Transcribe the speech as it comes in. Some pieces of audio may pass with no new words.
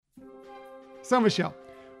So, Michelle,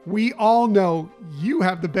 we all know you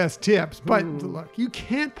have the best tips, but look, you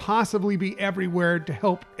can't possibly be everywhere to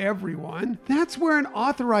help everyone. That's where an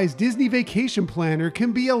authorized Disney vacation planner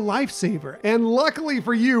can be a lifesaver. And luckily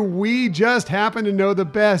for you, we just happen to know the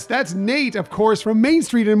best. That's Nate, of course, from Main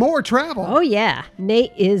Street and More Travel. Oh yeah,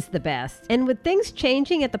 Nate is the best. And with things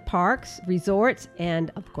changing at the parks, resorts, and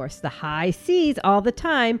of course the high seas all the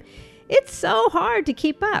time, it's so hard to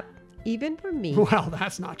keep up. Even for me. Well,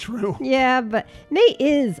 that's not true. Yeah, but Nate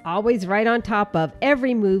is always right on top of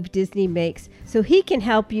every move Disney makes, so he can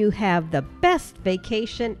help you have the best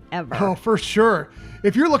vacation ever. Oh, for sure.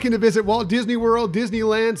 If you're looking to visit Walt Disney World,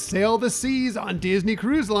 Disneyland, sail the seas on Disney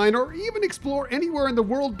Cruise Line, or even explore anywhere in the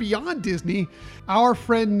world beyond Disney, our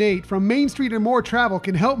friend Nate from Main Street and More Travel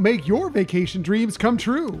can help make your vacation dreams come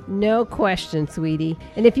true. No question, sweetie.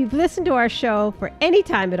 And if you've listened to our show for any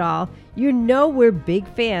time at all, you know we're big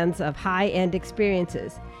fans of high-end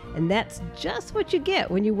experiences. And that's just what you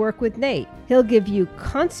get when you work with Nate. He'll give you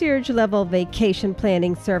concierge-level vacation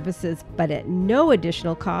planning services, but at no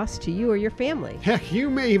additional cost to you or your family. Heck, you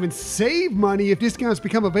may even save money if discounts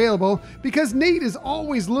become available, because Nate is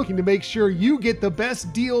always looking to make sure you get the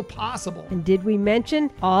best deal possible. And did we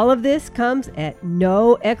mention all of this comes at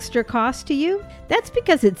no extra cost to you? That's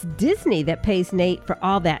because it's Disney that pays Nate for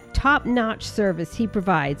all that top-notch service he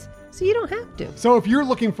provides, so you don't have to. So if you're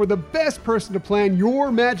looking for the best person to plan your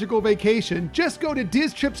magical vacation, just go to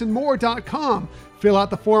DizTripsAndMore.com. Fill out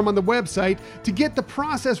the form on the website to get the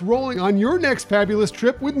process rolling on your next fabulous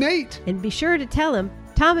trip with Nate. And be sure to tell him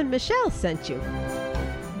Tom and Michelle sent you.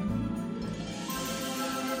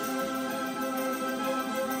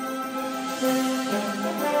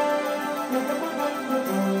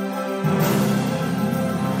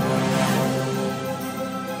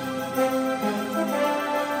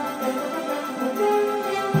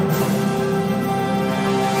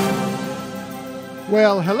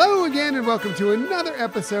 Well, hello again and welcome to another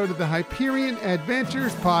episode of the Hyperion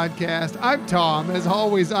Adventures Podcast. I'm Tom. As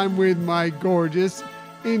always, I'm with my gorgeous,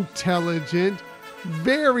 intelligent,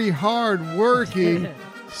 very hard-working,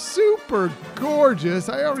 super gorgeous,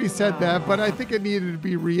 I already said that, but I think it needed to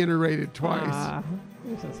be reiterated twice.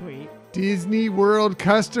 You're so sweet. Disney World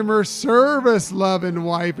customer service loving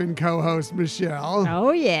wife and co-host Michelle.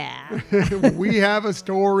 Oh, yeah. We have a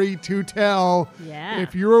story to tell. Yeah.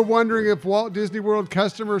 If you're wondering if Walt Disney World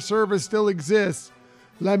customer service still exists,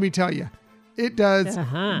 let me tell you, it does.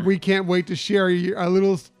 We can't wait to share a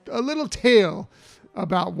little tale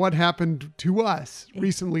about what happened to us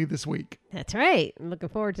recently this week. That's right. I'm looking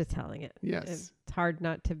forward to telling it. Yes. It's hard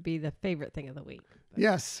not to be the favorite thing of the week.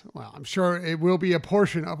 Yes. Well, I'm sure it will be a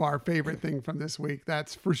portion of our favorite thing from this week.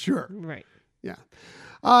 That's for sure. Right. Yeah.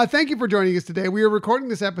 Thank you for joining us today. We are recording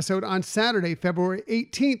this episode on Saturday, February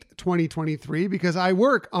 18th, 2023, because I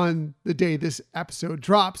work on the day this episode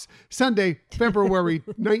drops, Sunday, February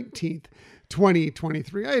 19th,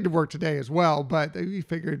 2023. I had to work today as well, but we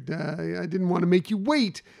figured I didn't want to make you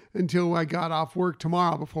wait until I got off work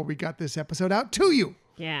tomorrow before we got this episode out to you.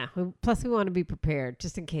 Yeah. Plus, we want to be prepared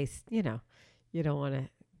just in case, you don't want to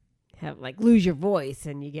have lose your voice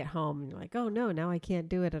and you get home and you're like, oh no, now I can't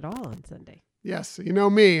do it at all on Sunday. Yes. You know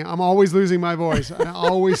me, I'm always losing my voice. I'm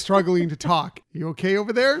always struggling to talk. You okay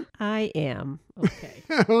over there? I am. Okay.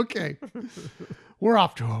 Okay. We're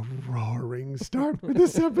off to a roaring start with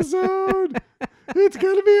this episode. It's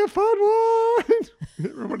going to be a fun one.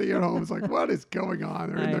 Everybody at home is like, what is going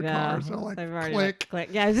on? They're in their cars. So click.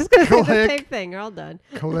 Yeah, I was just going to say the same thing. You're all done.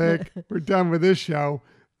 Click. We're done with this show.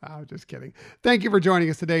 Oh, just kidding. Thank you for joining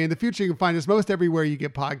us today. In the future, you can find us most everywhere you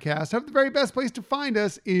get podcasts. Hope the very best place to find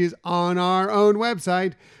us is on our own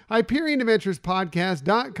website,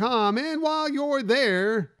 HyperionAdventurespodcast.com. And while you're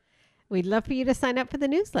there, we'd love for you to sign up for the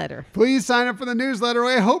newsletter. Please sign up for the newsletter.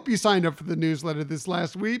 I hope you signed up for the newsletter this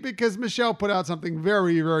last week because Michelle put out something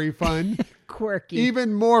very, very fun. Quirky.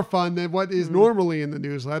 Even more fun than what is normally in the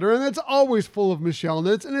newsletter. And it's always full of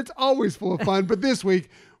Michelle-ness and it's always full of fun. But this week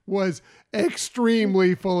was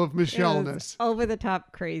extremely full of Michelle-ness. Over the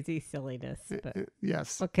top, crazy silliness. But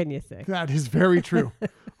yes. What can you say? That is very true.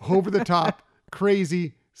 Over the top,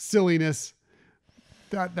 crazy silliness.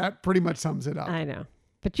 That pretty much sums it up. I know.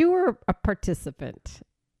 But you were a participant,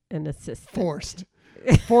 an assistant.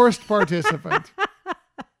 Forced participant.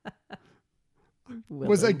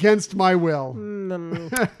 Was against my will.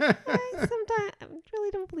 Sometimes I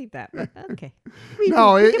really don't believe that, but okay. We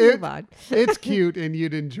can move on. It's cute and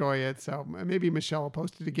you'd enjoy it. So maybe Michelle will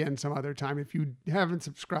post it again some other time if you haven't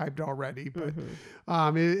subscribed already. But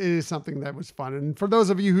it is something that was fun. And for those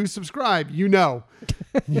of you who subscribe, you know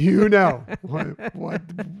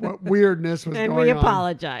what weirdness was going on. And we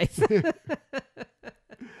apologize.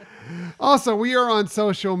 Also, we are on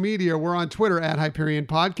social media. We're on Twitter at Hyperion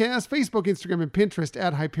Podcast, Facebook, Instagram, and Pinterest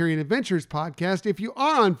at Hyperion Adventures Podcast. If you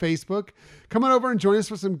are on Facebook, come on over and join us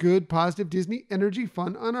for some good, positive Disney energy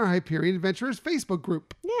fun on our Hyperion Adventures Facebook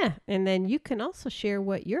group. Yeah, and then you can also share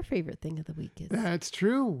what your favorite thing of the week is. That's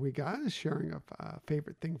true. We got a sharing of a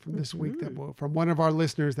favorite thing from this week from one of our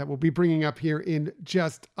listeners that we'll be bringing up here in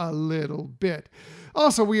just a little bit.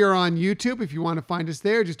 Also, we are on YouTube. If you want to find us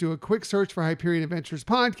there, just do a quick search for Hyperion Adventures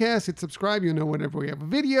Podcast. Hit subscribe. You'll know whenever we have a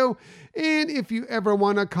video. And if you ever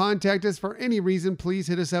want to contact us for any reason, please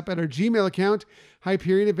hit us up at our Gmail account,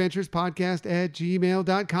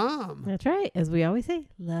 HyperionAdventuresPodcast@gmail.com. That's right. As we always say,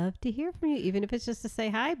 love to hear from you, even if it's just to say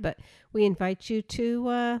hi. But we invite you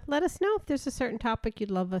to let us know if there's a certain topic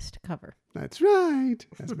you'd love us to cover. That's right.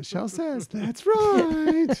 As Michelle says, that's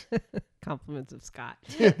right. Compliments of Scott.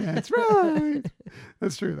 Yeah, that's right.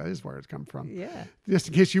 That's true. That is where it's come from. Yeah. Just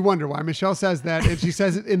in case you wonder why Michelle says that, and she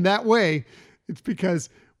says it in that way, it's because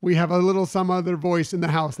we have a little some other voice in the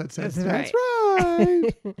house that says, that's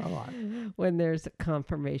right. A lot. When there's a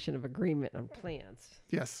confirmation of agreement on plans.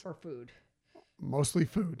 Yes. Or food. Mostly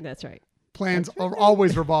food. That's right. Plans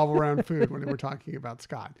always revolve around food when we're talking about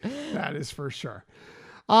Scott. That is for sure.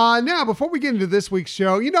 Now, before we get into this week's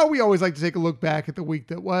show, we always like to take a look back at the week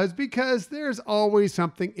that was because there's always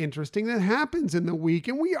something interesting that happens in the week.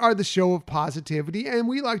 And we are the show of positivity, and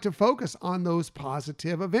we like to focus on those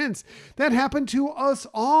positive events that happen to us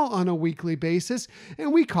all on a weekly basis.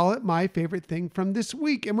 And we call it My Favorite Thing from This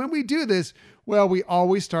Week. And when we do this, well, we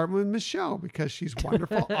always start with Michelle because she's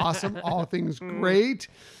wonderful, awesome, all things great.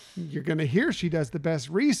 You're going to hear she does the best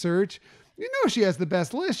research. She has the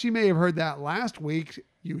best list. You may have heard that last week.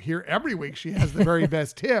 You hear every week she has the very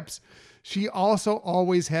best tips. She also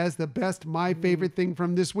always has the best My Favorite Thing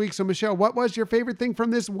from this week. So, Michelle, what was your favorite thing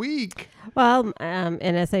from this week? Well, and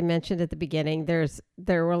as I mentioned at the beginning, there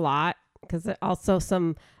were a lot because also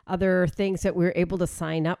some other things that we were able to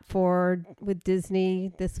sign up for with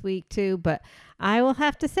Disney this week too. But I will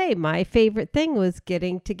have to say my favorite thing was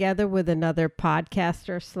getting together with another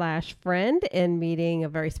podcaster / friend and meeting a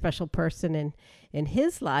very special person in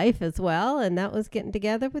his life as well. And that was getting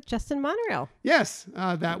together with Justin Monorail. Yes,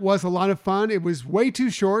 that was a lot of fun. It was way too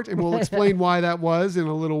short, and we'll explain why that was in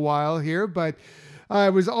a little while here. But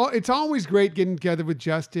it's always great getting together with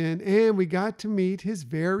Justin, and we got to meet his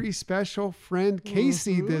very special friend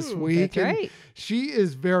Casey this week. That's right. And she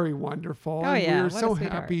is very wonderful. Oh, yeah. We were so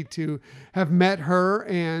happy to have met her,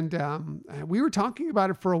 and we were talking about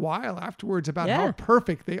it for a while afterwards about how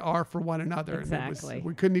perfect they are for one another. Exactly. And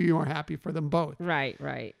we couldn't be more happy for them both. Right.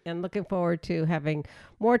 And looking forward to having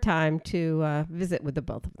more time to visit with the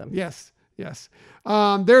both of them. Yes. There's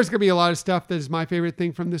going to be a lot of stuff that is my favorite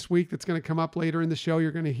thing from this week that's going to come up later in the show.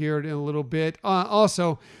 You're going to hear it in a little bit.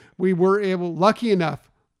 Also, we were lucky enough,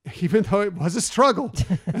 even though it was a struggle,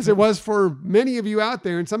 as it was for many of you out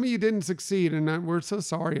there, and some of you didn't succeed, and we're so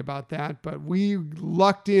sorry about that, but we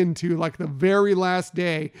lucked into the very last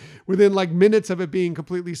day, within minutes of it being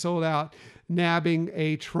completely sold out, nabbing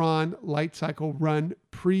a Tron Light Cycle Run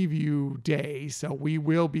preview day. So we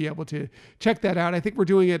will be able to check that out. I think we're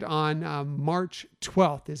doing it on March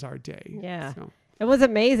 12th is our day. Yeah. So. It was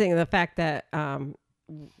amazing the fact that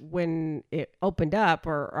when it opened up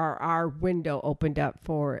or our window opened up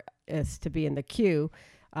for us to be in the queue,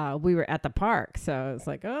 we were at the park. So it's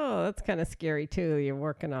that's kind of scary too. You're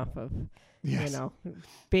working off of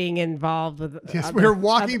being involved with. Yes, we were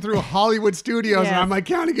walking through Hollywood Studios, and I'm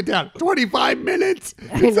counting it down. 25 minutes.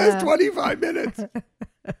 It says 25 minutes.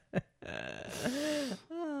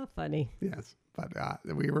 Oh, funny. Yes, but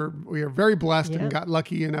we were very blessed and got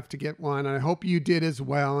lucky enough to get one. And I hope you did as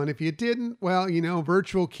well. And if you didn't, well,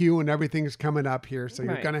 virtual queue and everything's coming up here, so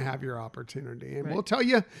you're going to have your opportunity, and we'll tell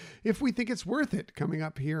you if we think it's worth it coming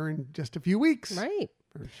up here in just a few weeks. Right.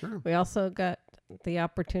 For sure. We also got the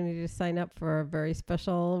opportunity to sign up for a very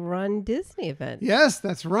special Run Disney event. Yes,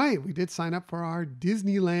 that's right. We did sign up for our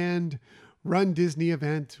Disneyland Run Disney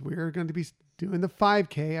event. We're going to be doing the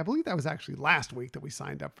 5K. I believe that was actually last week that we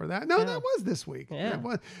signed up for that. No, that was this week. Yeah.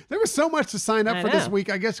 There was so much to sign up for this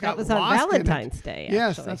week. I guess that was on Valentine's Day. Actually.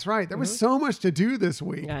 Yes, that's right. There was so much to do this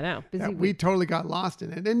week. I know. We totally got lost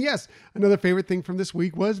in it. And yes, another favorite thing from this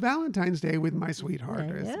week was Valentine's Day with my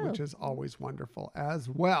sweetheart, which is always wonderful as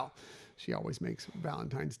well. She always makes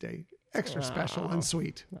Valentine's Day extra special and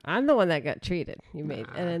sweet. I'm the one that got treated. You made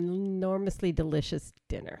an enormously delicious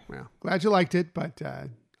dinner. Well, glad you liked it, but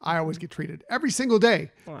I always get treated every single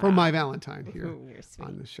day for my Valentine here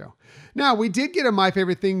on the show. Now, we did get a My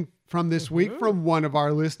Favorite Thing from this week from one of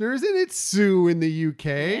our listeners, and it's Sue in the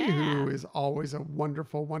UK, who is always a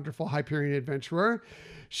wonderful, wonderful Hyperion adventurer.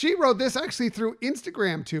 She wrote this actually through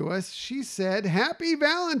Instagram to us. She said, "Happy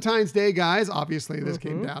Valentine's Day, guys." Obviously, this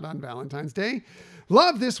came out on Valentine's Day.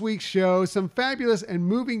 "Love this week's show. Some fabulous and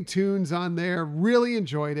moving tunes on there. Really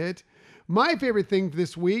enjoyed it. My favorite thing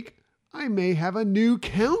this week, I may have a new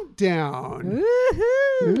countdown."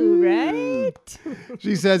 Woohoo, right?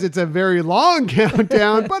 She says it's a very long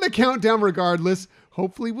countdown, but a countdown regardless.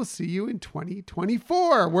 Hopefully we'll see you in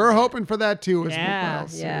 2024. We're hoping for that too as well.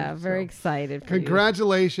 Yeah, very excited for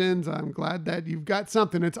congratulations. I'm glad that you've got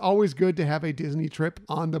something. It's always good to have a Disney trip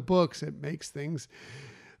on the books. It makes things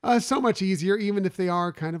so much easier, even if they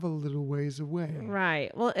are kind of a little ways away.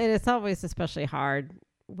 Right. Well, and it's always especially hard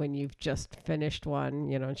when you've just finished one,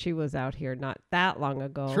 and she was out here not that long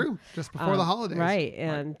ago. True. Just before the holidays. Right.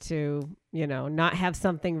 And to, not have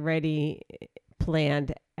something ready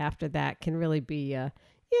planned after that can really be,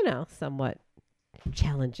 somewhat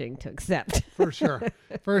challenging to accept. For sure.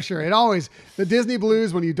 It always, the Disney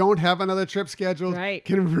blues, when you don't have another trip scheduled,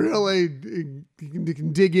 can really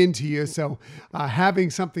can dig into you. So having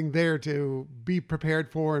something there to be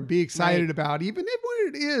prepared for and be excited about, even if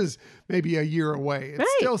when it is maybe a year away,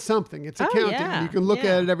 it's still something. It's a countdown. Yeah. You can look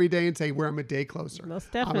at it every day and say, I'm a day closer.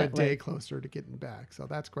 Most definitely. I'm a day closer to getting back. So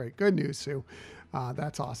that's great. Good news, Sue.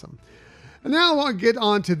 That's awesome. And now I want to get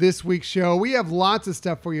on to this week's show. We have lots of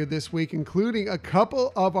stuff for you this week, including a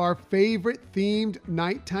couple of our favorite themed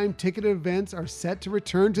nighttime ticket events are set to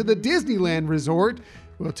return to the Disneyland Resort.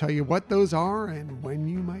 We'll tell you what those are and when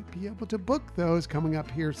you might be able to book those coming up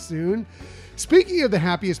here soon. Speaking of the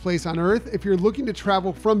happiest place on earth, if you're looking to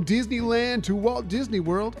travel from Disneyland to Walt Disney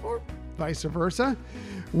World or vice versa,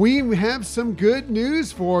 we have some good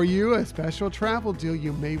news for you, a special travel deal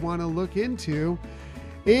you may want to look into.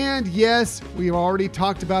 And yes, we've already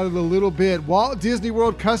talked about it a little bit. Walt Disney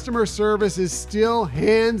World customer service is still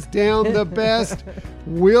hands down the best.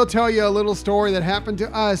 We'll tell you a little story that happened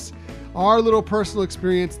to us, our little personal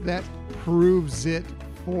experience that proves it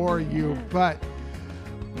for you. But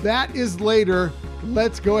that is later.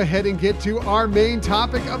 Let's go ahead and get to our main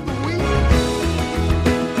topic of the week.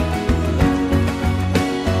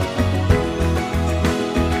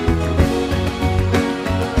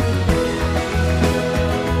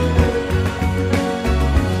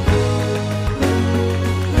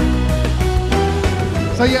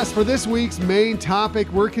 So yes, for this week's main topic,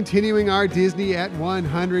 we're continuing our Disney at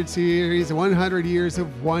 100 series, 100 Years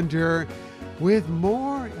of Wonder, with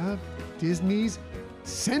more of Disney's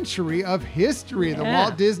century of history. The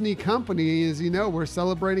Walt Disney Company, as you know, we're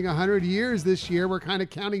celebrating 100 years this year. We're kind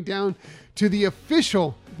of counting down to the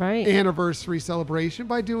official anniversary celebration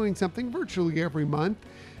by doing something virtually every month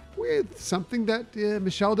with something that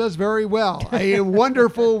Michelle does very well, a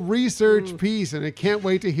wonderful research piece, and I can't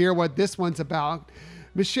wait to hear what this one's about.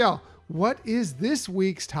 Michelle, what is this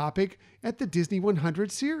week's topic at the Disney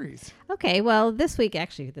 100 series? Okay, well, this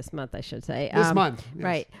month, I should say. This month. Yes.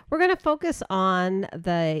 Right. We're going to focus on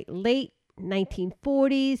the late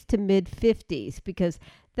 1940s to mid 50s because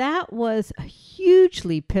that was a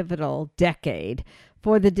hugely pivotal decade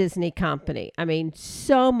for the Disney Company. I mean,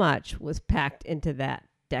 so much was packed into that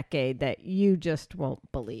decade that you just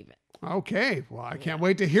won't believe it. Okay, well, I can't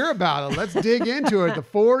wait to hear about it. Let's dig into it. The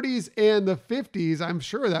 40s and the 50s, I'm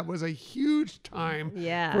sure that was a huge time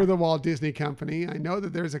for the Walt Disney Company. I know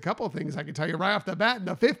that there's a couple of things I can tell you right off the bat in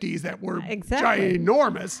the 50s that were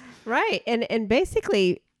ginormous. Right, and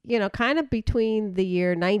basically, kind of between the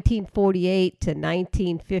year 1948 to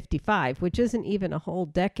 1955, which isn't even a whole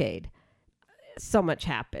decade, so much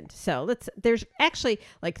happened. So there's actually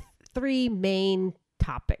like three main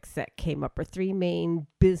topics that came up, or three main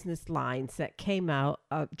business lines that came out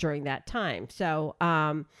during that time. So,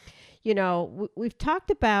 we've talked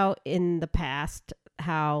about in the past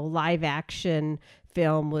how live action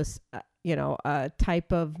film was, a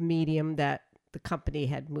type of medium that the company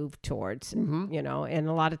had moved towards, and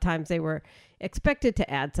a lot of times they were expected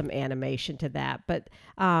to add some animation to that. But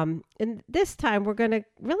and this time we're going to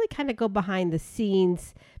really kind of go behind the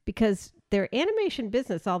scenes because their animation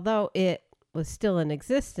business, although it was still in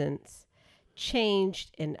existence,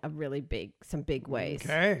 changed in some big ways.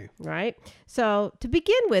 Okay. Right? So to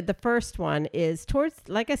begin with, the first one is towards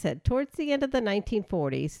the end of the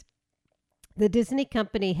 1940s, the Disney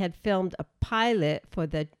Company had filmed a pilot for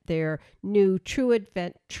their new True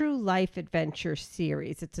Life Adventure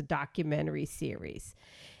series. It's a documentary series.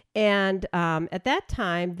 And at that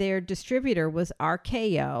time, their distributor was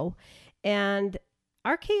RKO, and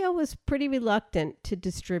RKO was pretty reluctant to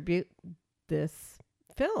distribute this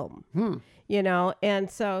film.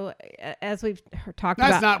 And so as we've talked about,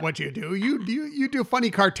 that's not what you do. You do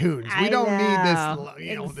funny cartoons. We don't need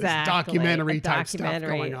this, this documentary type stuff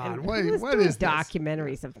going on. What is this?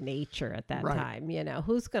 Documentaries of nature at that time?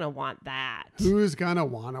 Who's going to want that? Who's going to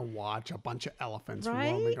want to watch a bunch of elephants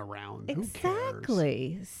roaming around? Exactly.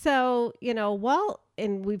 Who cares? So,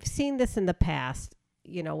 and we've seen this in the past,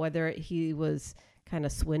 whether he was kind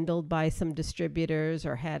of swindled by some distributors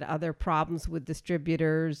or had other problems with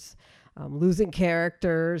distributors, losing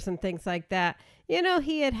characters and things like that.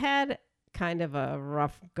 He had kind of a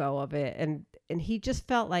rough go of it. And he just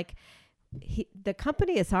felt like the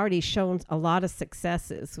company has already shown a lot of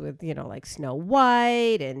successes with, like Snow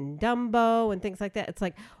White and Dumbo and things like that. It's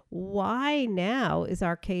like, why now is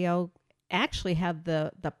RKO actually have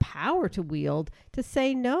the power to wield to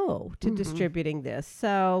say no to distributing this?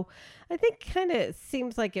 So I think kind of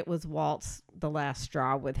seems like it was Walt's the last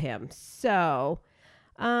straw with him. So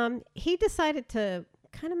he decided to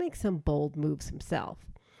kind of make some bold moves himself.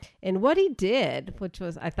 And what he did, which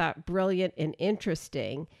was, I thought, brilliant and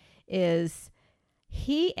interesting, is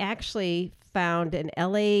he actually found an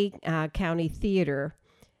LA County theater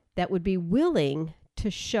that would be willing to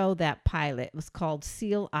show that pilot. It was called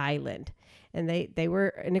Seal Island. And they were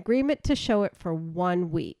in agreement to show it for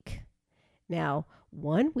 1 week. Now,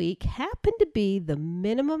 1 week happened to be the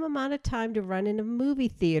minimum amount of time to run in a movie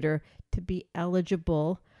theater to be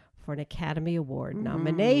eligible for an Academy Award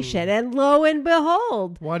nomination. And lo and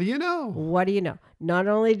behold, what do you know? Not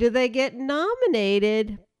only do they get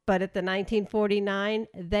nominated, but at the 1949,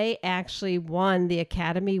 they actually won the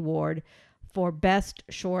Academy Award for Best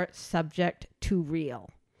Short Subject to Reel.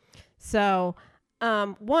 So,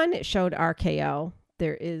 one, it showed RKO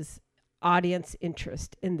there is audience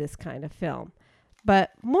interest in this kind of film.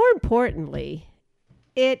 But more importantly,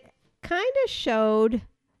 it kind of showed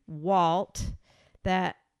Walt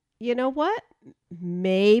that, you know what,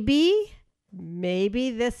 maybe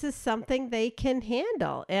this is something they can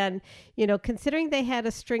handle. And, considering they had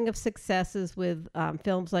a string of successes with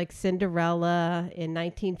films like Cinderella in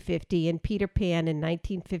 1950 and Peter Pan in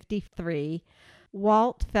 1953,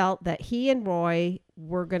 Walt felt that he and Roy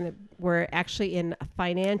were actually in a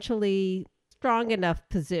financially strong enough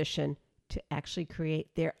position to actually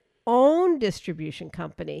create their own distribution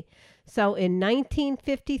company. So in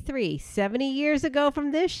 1953, 70 years ago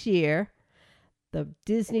from this year, the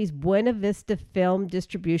Disney's Buena Vista Film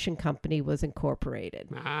Distribution Company was incorporated.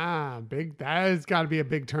 Big. That has got to be a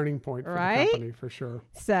big turning point for the company for sure.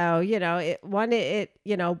 So, it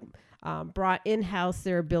brought in-house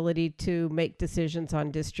their ability to make decisions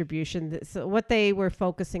on distribution. So what they were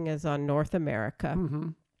focusing is on North America.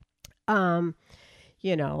 But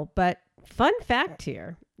fun fact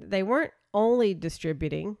here, they weren't only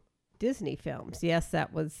distributing Disney films. Yes,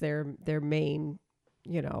 that was their main,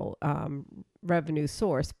 revenue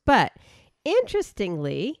source. But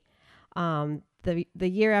interestingly, the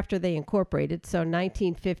year after they incorporated, so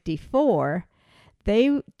 1954,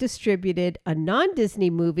 they distributed a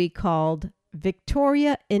non-Disney movie called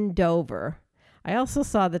Victoria in Dover. I also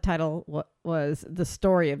saw the title was The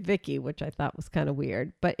Story of Vicky, which I thought was kind of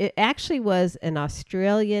weird. But it actually was an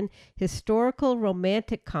Australian historical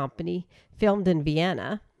romantic comedy filmed in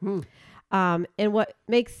Vienna. And what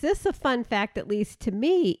makes this a fun fact, at least to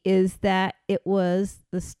me, is that it was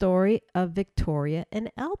the story of Victoria and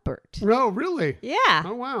Albert. Oh, really? Yeah.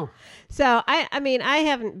 Oh, wow. So, I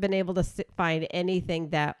haven't been able to find anything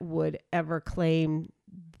that would ever claim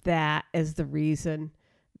that as the reason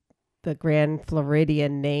the Grand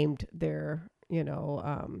Floridian named their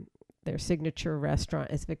signature restaurant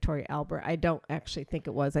as Victoria Albert. I don't actually think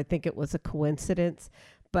it was. I think it was a coincidence.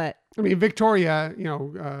 But Victoria,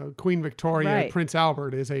 Queen Victoria, Prince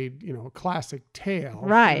Albert is a, classic tale.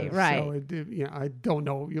 Right. So, I don't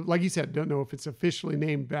know. Like you said, don't know if it's officially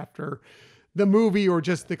named after the movie or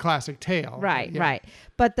just the classic tale. Right.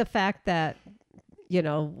 But the fact that,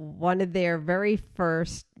 one of their very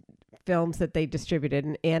first films that they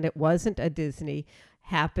distributed, and it wasn't a Disney,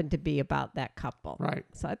 happened to be about that couple. Right.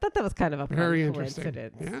 So I thought that was kind of a very fun interesting.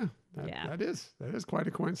 Coincidence. That is quite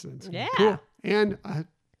a coincidence. Yeah. Cool. And a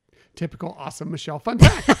typical awesome Michelle fun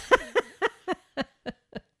fact.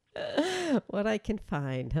 What I can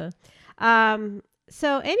find, huh?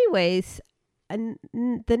 So anyways,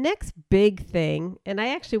 the next big thing, and I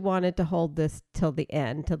actually wanted to hold this till the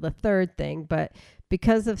end, till the third thing, but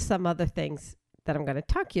because of some other things that I'm going to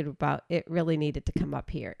talk to you about, it really needed to come up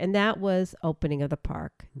here. And that was opening of the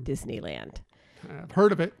park, Disneyland. I've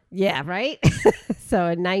heard of it. Yeah, right? So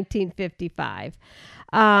in 1955.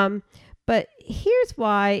 But here's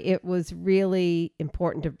why it was really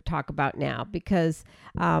important to talk about now, because,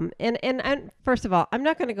 and first of all, I'm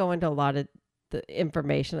not going to go into a lot of the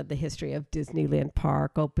information of the history of Disneyland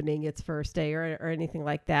Park opening its first day or anything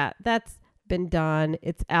like that. That's been done.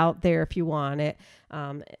 It's out there if you want it.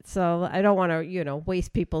 So I don't want to,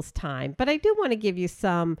 waste people's time, but I do want to give you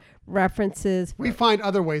some references. We find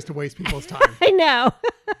other ways to waste people's time. I know.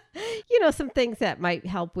 Some things that might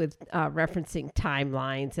help with referencing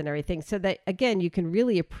timelines and everything, so that, again, you can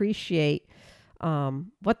really appreciate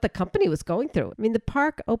what the company was going through. I mean, the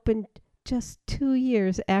park opened just 2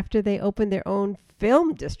 years after they opened their own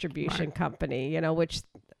film distribution company, which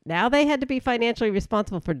now they had to be financially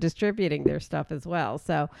responsible for distributing their stuff as well.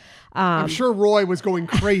 So I'm sure Roy was going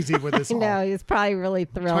crazy with this. No, he was probably really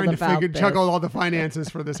thrilled about this. Juggle all the finances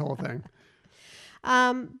for this whole thing.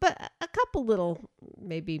 But a couple little,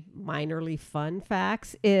 maybe minorly fun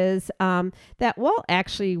facts is that Walt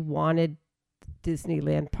actually wanted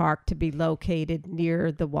Disneyland Park to be located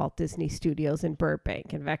near the Walt Disney Studios in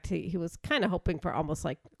Burbank. In fact, he was kind of hoping for almost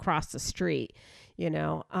like across the street,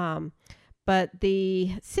 but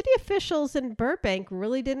the city officials in Burbank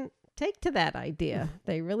really didn't take to that idea.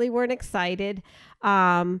 They really weren't excited.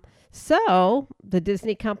 So the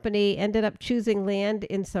Disney company ended up choosing land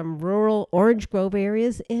in some rural orange grove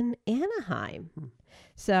areas in Anaheim.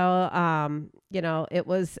 So, it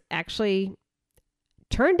was actually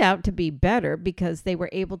turned out to be better because they were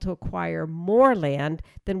able to acquire more land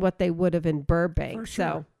than what they would have in Burbank. For sure.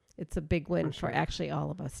 So it's a big win for actually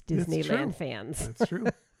all of us Disneyland fans. That's true.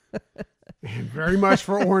 And very much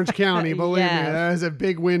for Orange County, believe me. That is a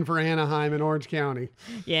big win for Anaheim and Orange County.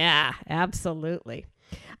 Yeah, absolutely.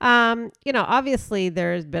 Obviously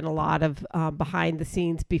there's been a lot of behind the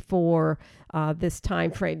scenes before this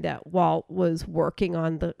time frame that Walt was working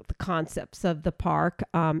on the concepts of the park.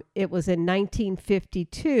 It was in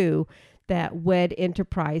 1952 that WED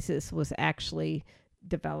Enterprises was actually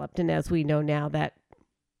developed. And as we know now, that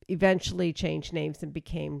eventually changed names and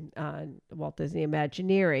became Walt Disney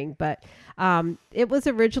Imagineering. But it was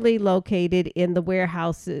originally located in a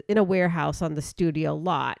warehouse on the studio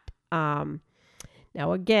lot.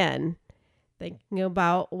 Now, again, thinking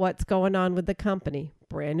about what's going on with the company,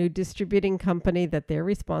 brand new distributing company that they're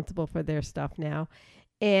responsible for their stuff now,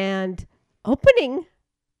 and opening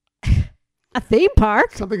a theme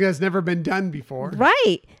park. Something that's never been done before.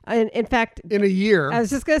 Right. And in fact, in a year. I was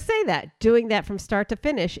just going to say that, doing that from start to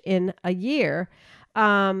finish in a year. They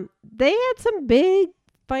had some big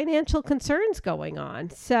financial concerns going on.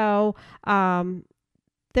 So,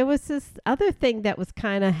 there was this other thing that was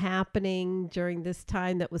kind of happening during this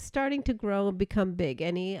time that was starting to grow and become big.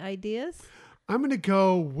 Any ideas? I'm going to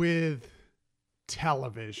go with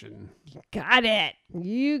television.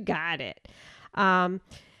 You got it.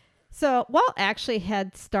 So Walt actually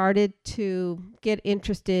had started to get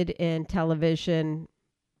interested in television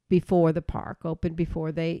before the park opened,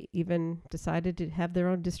 before they even decided to have their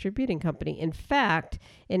own distributing company. In fact,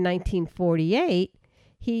 in 1948,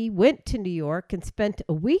 he went to New York and spent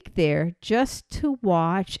a week there just to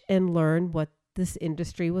watch and learn what this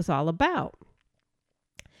industry was all about.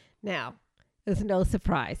 Now, there's no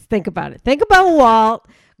surprise. Think about it. Think about Walt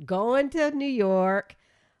going to New York,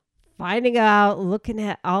 finding out, looking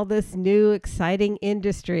at all this new, exciting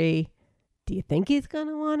industry. Do you think he's going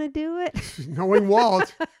to want to do it? Knowing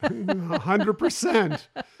Walt, 100%.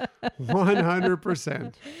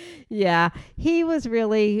 100%. Yeah, he was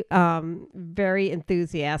really very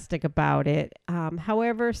enthusiastic about it.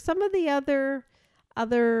 However, some of the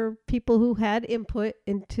other people who had input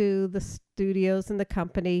into the studios and the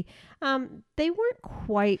company, they weren't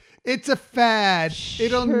quite. It's a fad. Sure.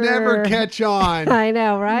 It'll never catch on. I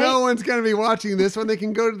know, right? No one's going to be watching this when they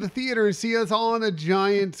can go to the theater and see us all on a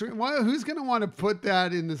giant screen. Who's going to want to put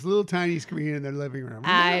that in this little tiny screen in their living room?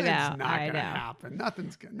 I know. It's not going to happen.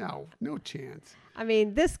 Nothing's going to, no chance. I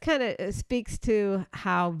mean, this kind of speaks to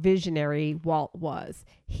how visionary Walt was.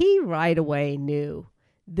 He right away knew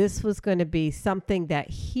this was going to be something that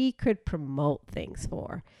he could promote things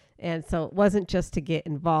for. And so it wasn't just to get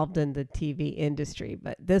involved in the TV industry,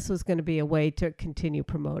 but this was going to be a way to continue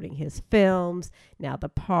promoting his films, now the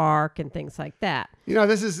park and things like that.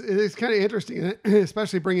 It's kind of interesting,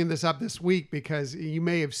 especially bringing this up this week, because you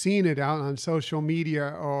may have seen it out on social media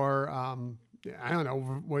or, I don't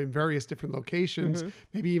know, in various different locations,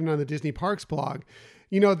 maybe even on the Disney Parks blog.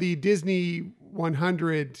 The Disney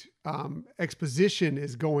 100 exposition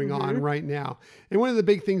is going on right now. And one of the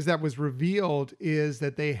big things that was revealed is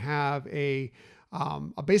that they have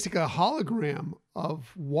basically a hologram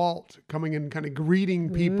of Walt coming and kind of greeting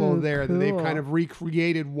people there. Cool. That they've kind of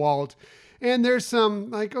recreated Walt. And there's some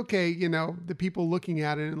the people looking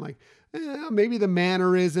at it and like, maybe the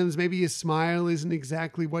mannerisms, maybe his smile isn't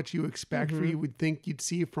exactly what you expect Mm-hmm. or you would think you'd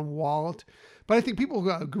see from Walt. But I think people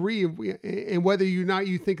agree, and whether you not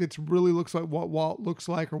you think it's really looks like what Walt looks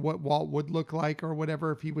like or what Walt would look like or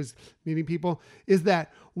whatever if he was meeting people, is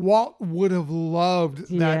that Walt would have loved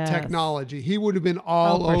that Yes. technology. He would have been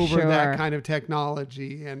all for over that sure. kind of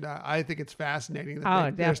technology, and I think it's fascinating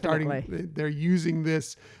that Oh, they're using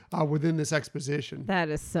this within this exposition. That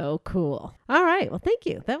is so cool. All right. Well, thank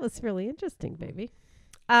you. That was really interesting, baby.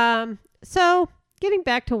 So getting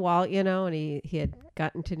back to Walt, and he had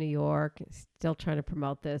gotten to New York, still trying to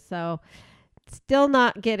promote this. So still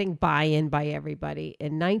not getting buy-in by everybody.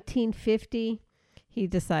 In 1950, he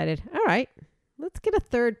decided, all right, let's get a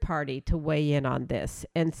third party to weigh in on this.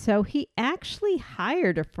 And so he actually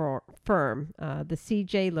hired a firm, the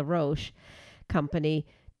C.J. LaRoche Company,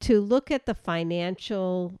 to look at the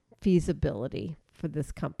financial feasibility for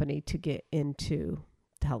this company to get into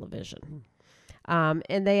television.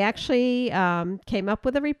 And they actually came up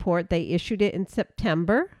with a report. They issued it in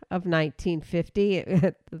September of 1950.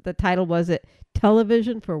 The title was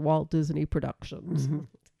Television for Walt Disney Productions.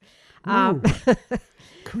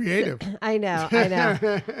 Creative. I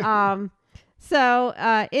know.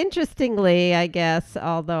 So interestingly, I guess,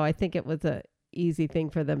 although I think it was a easy thing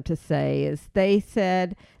for them to say, is they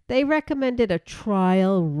said they recommended a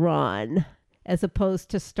trial run as opposed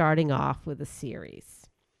to starting off with a series.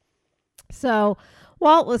 So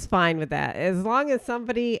Walt was fine with that. As long as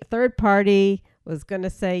somebody, third party, was going to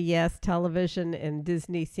say yes, television and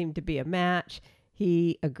Disney seemed to be a match,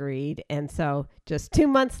 he agreed. And so just 2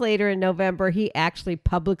 months later in November, he actually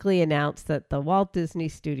publicly announced that the Walt Disney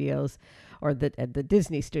Studios or the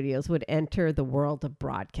Disney Studios would enter the world of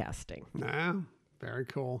broadcasting. Yeah, very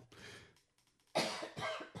cool.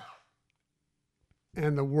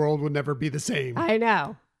 And the world would never be the same. I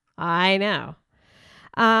know.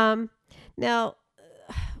 Now,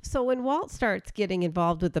 so when Walt starts getting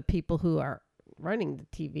involved with the people who are running the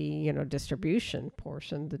TV, distribution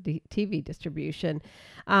portion, the TV distribution,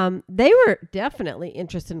 they were definitely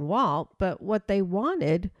interested in Walt, but what they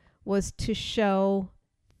wanted was to show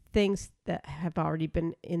things that have already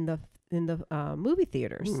been in the movie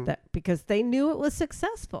theaters, that because they knew it was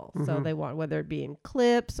successful. So they want, whether it be in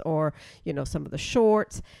clips or some of the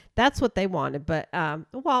shorts, that's what they wanted. But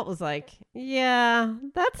Walt was like, yeah,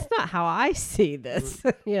 that's not how I see this.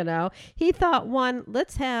 He thought,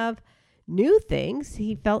 let's have new things.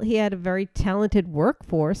 He felt he had a very talented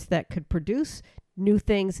workforce that could produce new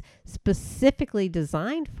things specifically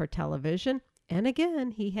designed for television. And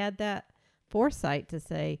again, he had that foresight to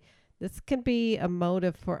say, this can be a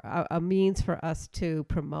motive for a means for us to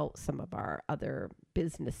promote some of our other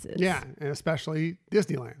businesses. Yeah, and especially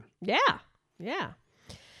Disneyland. Yeah.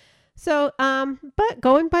 So, but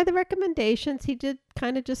going by the recommendations, he did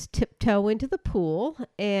kind of just tiptoe into the pool,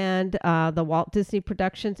 and the Walt Disney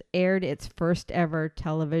Productions aired its first ever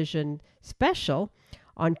television special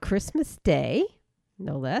on Christmas Day,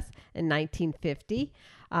 no less, in 1950.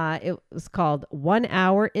 It was called 1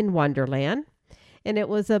 Hour in Wonderland. And it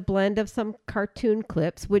was a blend of some cartoon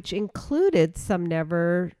clips, which included some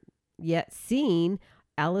never yet seen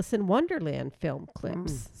Alice in Wonderland film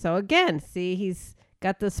clips. So again, see, he's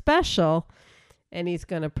got the special and he's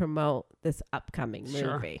going to promote this upcoming movie.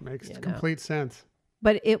 Sure, makes complete sense.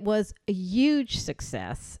 But it was a huge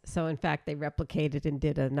success. So in fact, they replicated and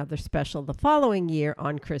did another special the following year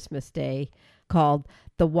on Christmas Day called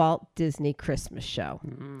The Walt Disney Christmas Show.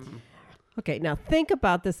 Okay, now think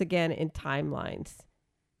about this again in timelines.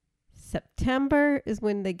 September is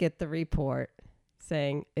when they get the report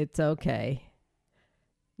saying it's okay.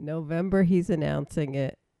 November, he's announcing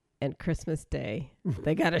it. And Christmas Day,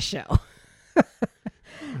 they got a show.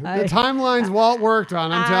 The timelines Walt worked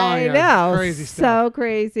on, I'm telling you. I know. Crazy stuff. So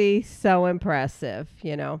crazy, so impressive,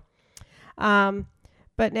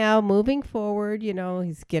 But now moving forward,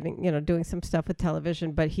 he's getting, doing some stuff with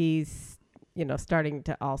television, but he's, starting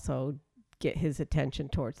to also get his attention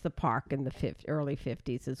towards the park in the early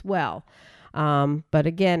 50s as well. But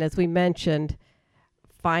again, as we mentioned,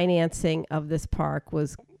 financing of this park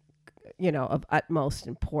was, of utmost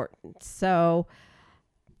importance. So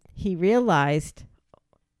he realized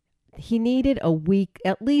he needed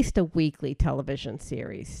at least a weekly television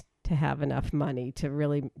series to have enough money to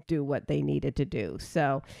really do what they needed to do.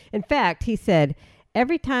 So, in fact, he said,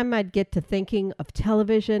 every time I'd get to thinking of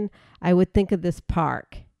television, I would think of this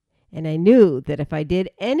park. And I knew that if I did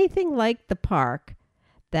anything like the park,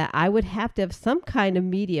 that I would have to have some kind of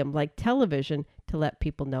medium like television to let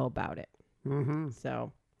people know about it.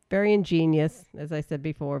 So very ingenious, as I said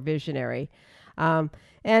before, visionary. And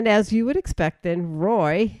as you would expect then,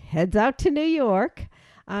 Roy heads out to New York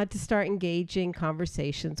to start engaging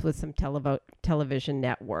conversations with some television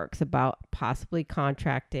networks about possibly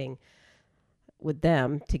contracting with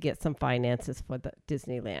them to get some finances for the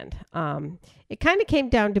Disneyland. It kind of came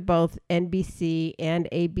down to both NBC and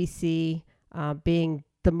ABC being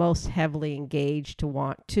the most heavily engaged to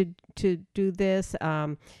want to do this.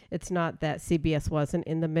 It's not that CBS wasn't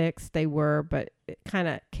in the mix. They were, but it kind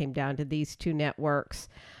of came down to these two networks.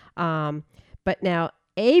 But now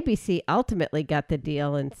ABC ultimately got the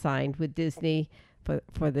deal and signed with Disney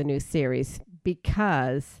for the new series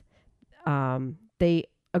because they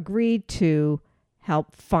agreed to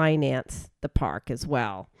help finance the park as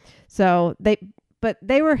well. So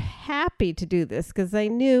they were happy to do this because they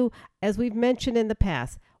knew, as we've mentioned in the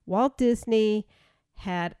past, Walt Disney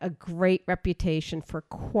had a great reputation for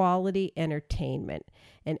quality entertainment,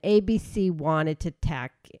 and ABC wanted to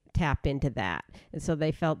tap into that. And so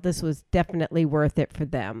they felt this was definitely worth it for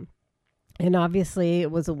them. And obviously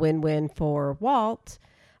it was a win-win for Walt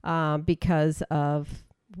because of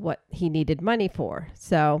what he needed money for.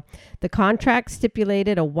 So the contract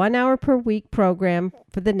stipulated a 1 hour per week program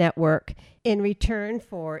for the network in return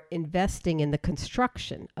for investing in the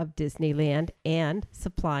construction of Disneyland and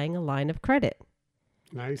supplying a line of credit.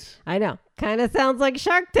 Nice. I know. Kind of sounds like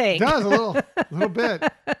Shark Tank. It does a little bit.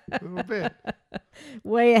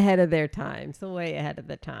 Way ahead of their time. So way ahead of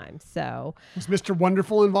the time. So was Mr.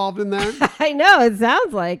 Wonderful involved in that? I know. It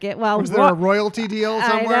sounds like it. Well, was there a royalty deal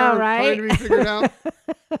somewhere? I know, right? Trying to be figured out.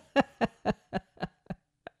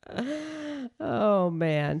 Oh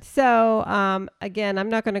man. So again, I'm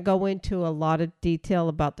not going to go into a lot of detail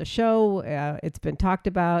about the show. It's been talked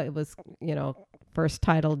about. It was, first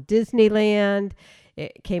titled Disneyland.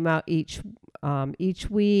 It came out each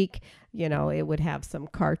week. It would have some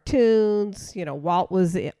cartoons. Walt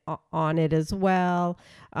was on it as well.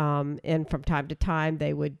 And from time to time,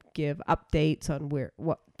 they would give updates on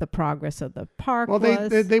what the progress of the park was.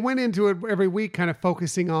 Well, they went into it every week kind of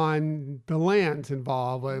focusing on the lands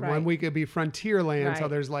involved. Like Right. one week it'd be Frontierland. So Right.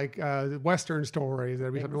 there's like Western stories.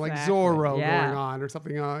 There'd be something like Exactly. Zorro Yeah. going on or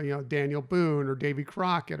something, Daniel Boone or Davy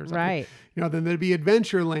Crockett or something. Right. Then there'd be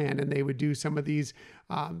Adventureland, and they would do some of these,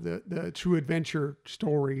 the true adventure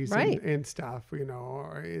stories Right. and stuff,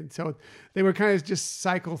 and so they would kind of just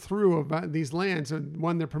cycle through about these lands. And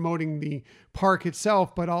one, they're promoting the park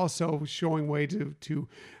itself, but also showing way to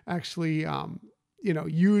actually,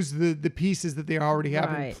 use the pieces that they already have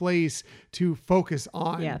in Right. place to focus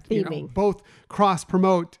on, theming. both cross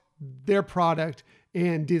promote their product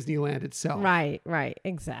and Disneyland itself. Right,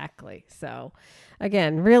 exactly. So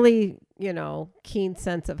again, really, keen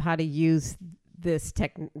sense of how to use this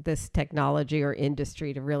technology or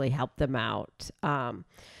industry to really help them out. But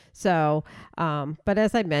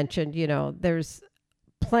as I mentioned, there's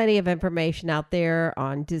plenty of information out there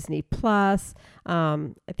on Disney Plus.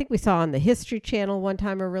 I think we saw on the History Channel one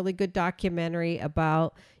time a really good documentary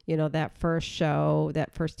about, that first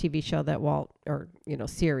TV show that Walt, or,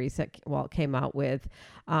 series that Walt came out with,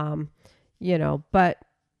 but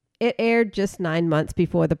it aired just 9 months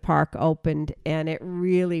before the park opened, and it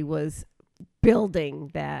really was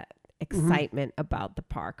building that excitement about the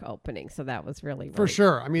park opening. So that was really For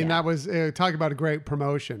sure. I mean, yeah. that was, talk about a great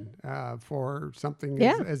promotion for something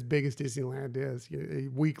as big as Disneyland is. A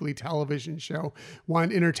weekly television show,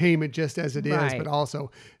 one, entertainment just as it is, Right. but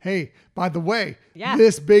also, hey, by the way, Yeah.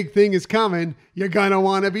 this big thing is coming. You're going to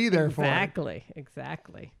want to be there for it.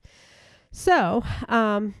 Exactly. So,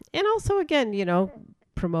 and also again,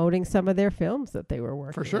 promoting some of their films that they were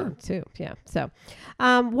working For sure. on too. Yeah. So,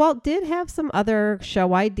 Walt did have some other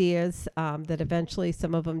show ideas that eventually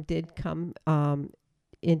some of them did come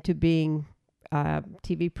into being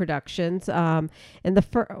TV productions. And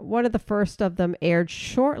one of the first of them aired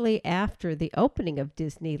shortly after the opening of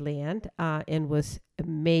Disneyland and was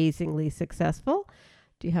amazingly successful.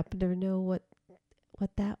 Do you happen to know what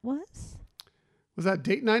that was? Was that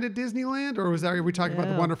Date Night at Disneyland, or are we talking about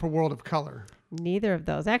The No. Wonderful World of Color? Neither of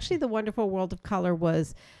those. Actually, The Wonderful World of Color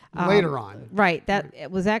was Later on. Right.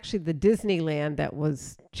 It was actually the Disneyland that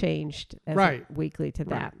was changed as Right. weekly to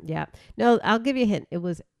that. Yeah. No, I'll give you a hint. It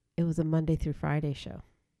was a Monday through Friday show.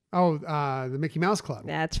 Oh, the Mickey Mouse Club.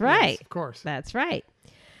 That's right. Yes, of course. That's right.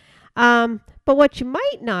 But what you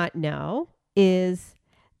might not know is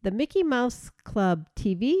the Mickey Mouse Club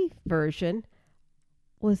TV version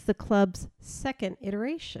was the club's second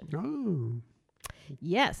iteration. Oh.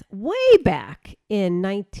 Yes, way back in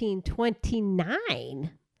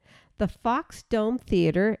 1929, the Fox Dome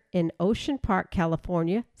Theater in Ocean Park,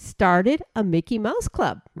 California, started a Mickey Mouse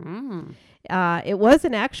Club. It was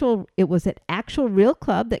an actual real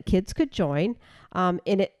club that kids could join, and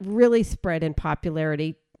it really spread in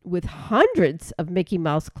popularity with hundreds of Mickey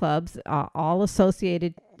Mouse clubs, all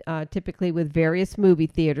associated typically with various movie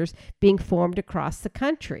theaters being formed across the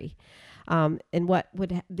country. And what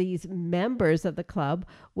would these members of the club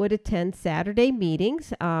would attend Saturday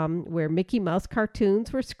meetings where Mickey Mouse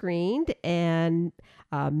cartoons were screened, and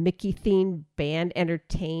Mickey themed band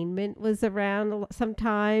entertainment was around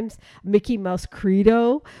sometimes. Mickey Mouse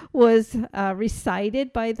Credo was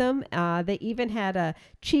recited by them. They even had a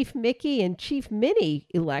Chief Mickey and Chief Minnie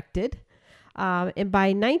elected. And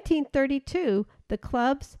by 1932, the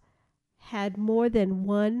clubs had more than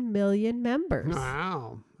 1 million members.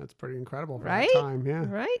 Wow, that's pretty incredible for Right? that time. Yeah.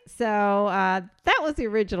 Right. So that was the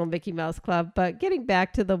original Mickey Mouse Club. But getting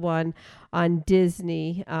back to the one on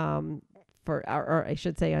Disney, or I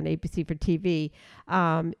should say on ABC for TV,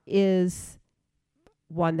 is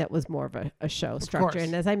one that was more of a show structure. course.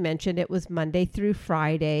 And as I mentioned, it was Monday through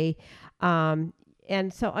Friday. And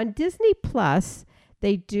so on Disney Plus,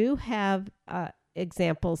 they do have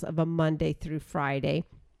examples of a Monday through Friday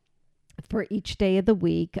for each day of the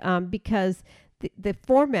week, because the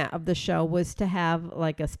format of the show was to have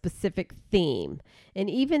like a specific theme. And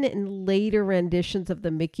even in later renditions of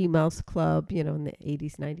the Mickey Mouse Club, in the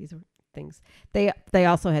 80s, 90s or things, they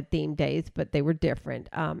also had theme days, but they were different.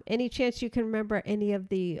 Any chance you can remember any of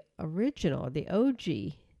the original, the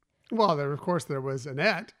OG? Well, of course, there was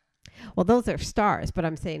Annette. Well, those are stars, but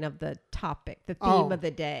I'm saying of the topic, the theme of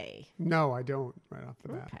the day. No, I don't, right off the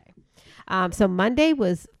bat. Okay. So Monday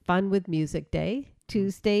was Fun with Music Day.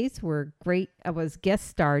 Tuesdays was Guest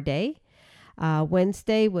Star Day.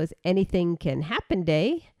 Wednesday was Anything Can Happen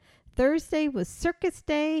Day. Thursday was Circus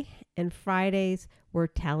Day. And Fridays were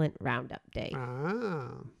Talent Roundup Day.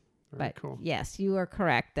 Very cool. Yes, you are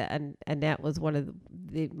correct. And that was one of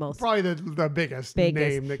the most... Probably the biggest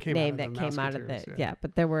name that came out of the yeah,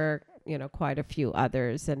 but there were, quite a few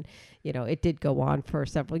others. And, it did go on for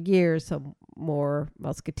several years. So more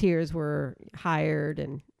Musketeers were hired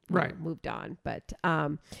and moved on. But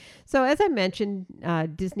so as I mentioned,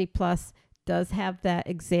 Disney Plus does have that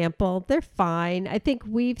example. They're fine. I think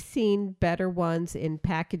we've seen better ones in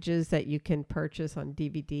packages that you can purchase on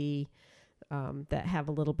DVD that have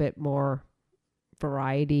a little bit more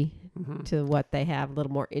variety to what they have, a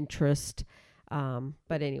little more interest.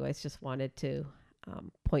 But anyways, just wanted to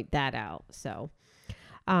point that out. So,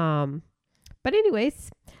 but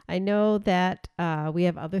anyways, I know that we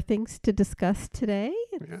have other things to discuss today.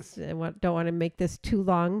 Yes. I don't want to make this too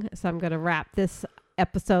long, so I'm going to wrap this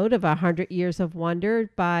episode of 100 Years of Wonder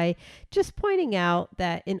by just pointing out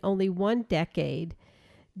that in only one decade,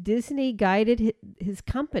 Disney guided his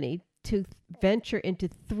company to venture into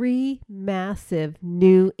 3 massive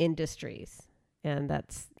new industries. And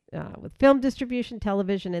that's with film distribution,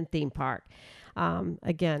 television, and theme park.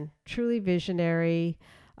 Again, truly visionary,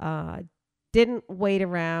 didn't wait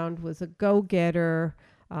around, was a go-getter,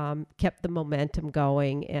 kept the momentum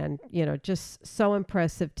going, and, just so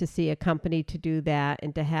impressive to see a company to do that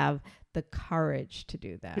and to have the courage to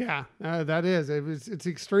do that. Yeah, that is. It's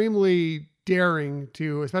extremely daring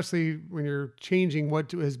to, especially when you're changing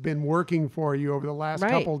what has been working for you over the last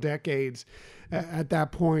couple decades at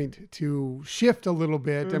that point, to shift a little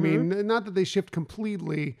bit. I mean, not that they shift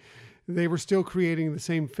completely. They were still creating the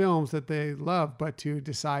same films that they love, but to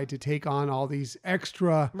decide to take on all these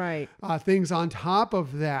extra things on top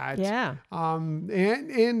of that. Yeah.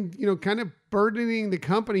 And kind of burdening the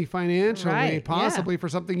company financially, possibly for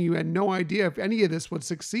something you had no idea if any of this would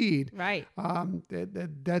succeed. Right.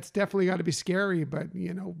 That's definitely got to be scary, but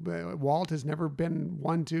Walt has never been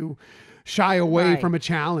one to shy away from a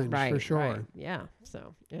challenge, for sure. Right. Yeah.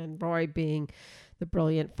 So, and Roy being the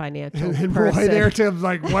brilliant financial and person. Roy there to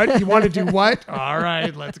like, what? You want to do what? All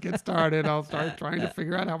right, let's get started. I'll start trying to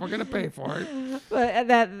figure out how we're going to pay for it. But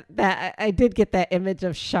that I did get that image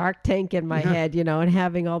of Shark Tank in my head, and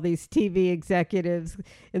having all these TV executives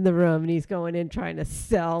in the room, and he's going in trying to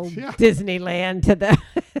sell Disneyland to them.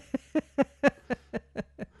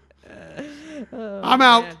 I'm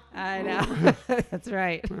out. Man. I know. That's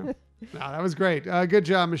right. No, that was great. Good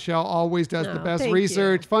job, Michelle. Always does the best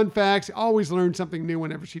research. Fun facts. Always learn something new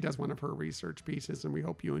whenever she does one of her research pieces, and we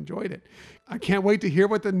hope you enjoyed it. I can't wait to hear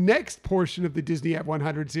what the next portion of the Disney at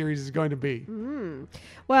 100 series is going to be.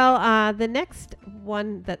 Well, the next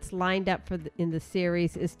one that's lined up in the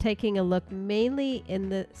series is taking a look mainly in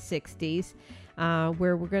the 60s,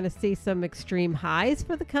 where we're going to see some extreme highs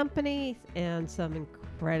for the company and some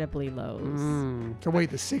incredibly lows. So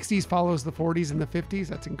wait, the 60s follows the 40s and the 50s?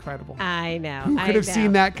 That's incredible. I know. Who could have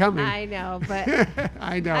seen that coming? I know, but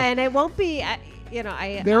I know. And it won't be,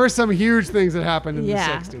 there were some huge things that happened in the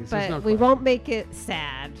 60s. But we won't make it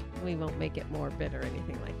sad. We won't make it morbid or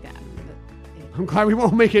anything like that. I'm glad we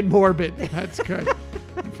won't make it morbid. That's good.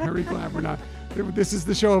 I'm very glad we're not. This is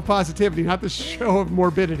the show of positivity, not the show of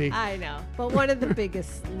morbidity. I know. But one of the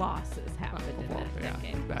biggest losses happened in that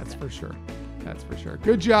decade. That's for sure. That's for sure.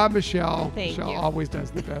 Good job, Michelle. Thank Michelle you. always does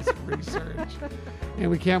the best research. And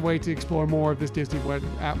we can't wait to explore more of this Disney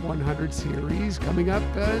at 100 series coming up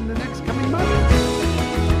in the next coming months.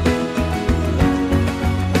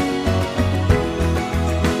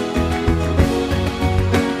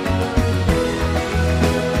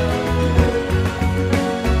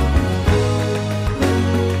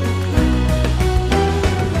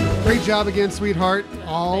 Great job again, sweetheart.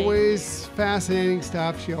 Always fascinating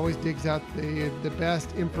stuff. She always digs out the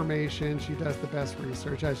best information. She does the best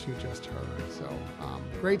research, as you just heard. So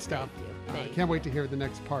great stuff. Can't wait to hear the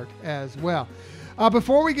next part as well.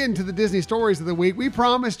 Before we get into the Disney stories of the week, we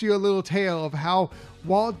promised you a little tale of how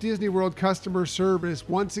Walt Disney World customer service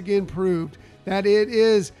once again proved that it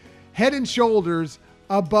is head and shoulders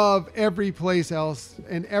above every place else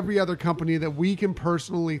and every other company that we can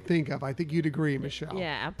personally think of. I think you'd agree, Michelle.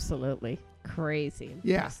 Yeah, absolutely. Crazy.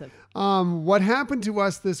 Impressive. Yeah. What happened to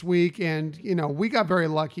us this week, and, we got very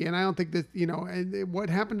lucky, and I don't think that, and what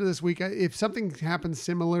happened to this week, if something happens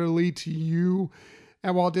similarly to you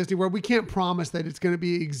at Walt Disney World, we can't promise that it's going to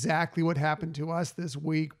be exactly what happened to us this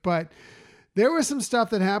week, but there was some stuff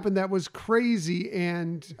that happened that was crazy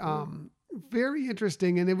and, very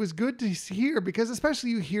interesting, and it was good to hear because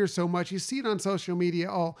especially you hear so much, you see it on social media.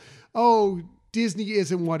 Oh, Disney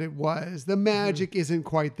isn't what it was. The magic isn't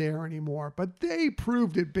quite there anymore. But they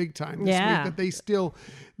proved it big time this week that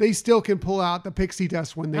they still can pull out the pixie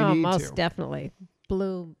dust when they need to. Most definitely.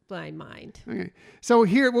 Blew my mind. Okay, so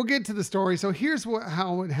here we'll get to the story. So here's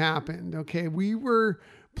how it happened. Okay, we were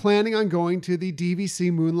planning on going to the DVC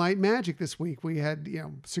Moonlight Magic this week. We had,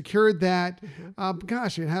 secured that.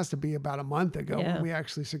 Gosh, it has to be about a month ago when we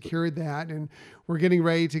actually secured that, and we're getting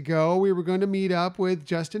ready to go. We were going to meet up with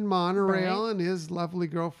Justin Monorail and his lovely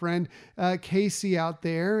girlfriend Casey out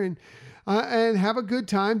there, and have a good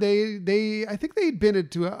time. I think they'd been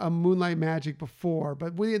to a Moonlight Magic before,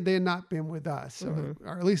 but they had not been with us, or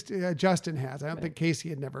at least Justin has. I don't think Casey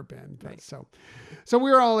had never been. But so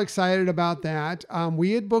we were all excited about that.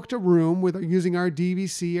 We had booked a room using our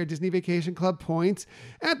DVC, our Disney Vacation Club points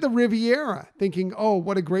at the Riviera, thinking, oh,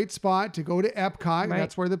 what a great spot to go to Epcot. Right.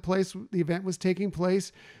 That's where the event was taking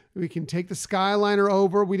place. We can take the Skyliner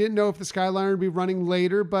over. We didn't know if the Skyliner would be running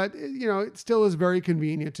later, but it still is very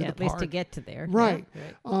convenient to the park. At least to get to there. Right. Yeah,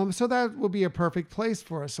 right. So that will be a perfect place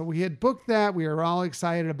for us. So we had booked that. We were all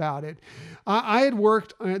excited about it. I had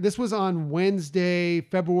worked, this was on Wednesday,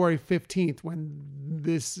 February 15th, when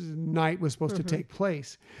this night was supposed to take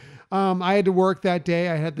place. I had to work that day.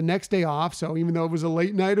 I had the next day off. So even though it was a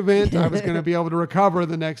late night event, I was going to be able to recover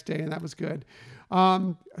the next day, and that was good.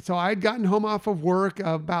 So I had gotten home off of work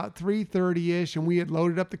about 3:30ish, and we had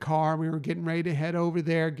loaded up the car. We were getting ready to head over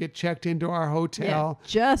there, get checked into our hotel. Yeah,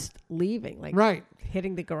 just leaving,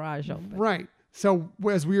 hitting the garage open. Right. So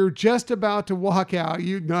as we were just about to walk out,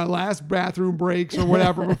 the last bathroom breaks or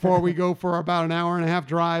whatever before we go for about an hour and a half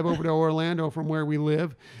drive over to Orlando from where we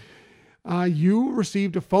live, you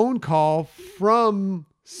received a phone call from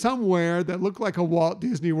somewhere that looked like a Walt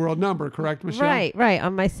Disney World number, correct, Michelle? Right.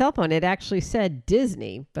 On my cell phone, it actually said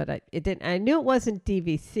Disney, but it didn't. I knew it wasn't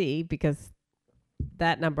DVC because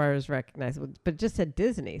that number was recognizable, but it just said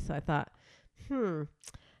Disney. So I thought,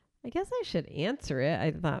 I guess I should answer it.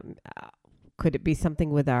 I thought, could it be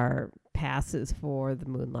something with our passes for the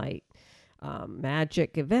Moonlight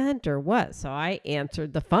Magic event or what? So I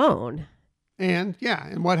answered the phone. And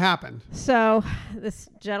what happened? So this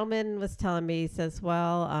gentleman was telling me, he says,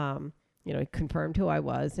 well, he confirmed who I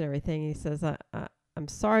was and everything. He says, I'm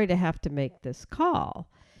sorry to have to make this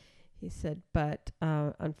call. He said, but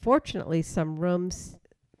unfortunately, some rooms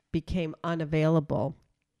became unavailable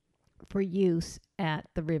for use at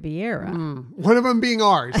the Riviera. One of them being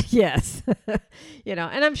ours. Yes. And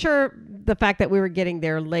I'm sure the fact that we were getting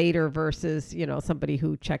there later versus, somebody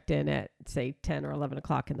who checked in at, say, 10 or 11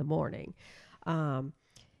 o'clock in the morning.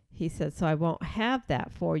 He said, so I won't have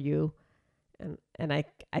that for you. And I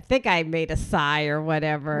think I made a sigh or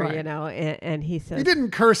whatever, right. And he said, you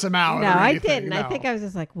didn't curse him out. No, I didn't. No. I think I was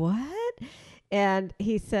just like, what? And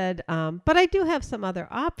he said, but I do have some other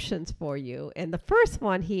options for you. And the first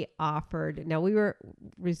one he offered, now we were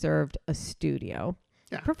reserved a studio,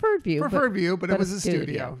 preferred view, but it was a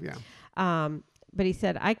studio. Yeah. But he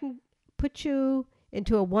said, I can put you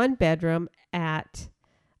into a 1-bedroom at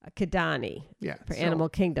Kidani for Animal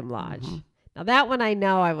Kingdom Lodge. Now that one I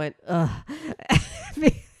know, I went, ugh.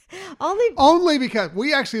 Only because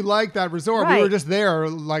we actually liked that resort. Right. We were just there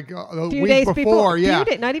like a few week days before. Yeah.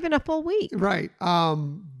 not even a full week. Right.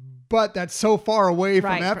 But that's so far away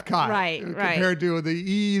from Right, Epcot right. compared to the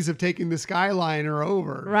ease of taking the Skyliner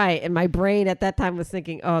over. Right. And my brain at that time was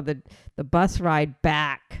thinking, oh, the bus ride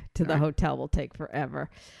back to the hotel will take forever.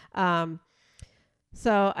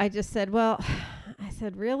 So I just said, well, I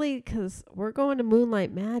said, really? Because we're going to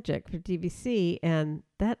Moonlight Magic for DVC, and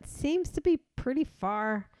that seems to be pretty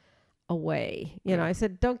far away. You know, I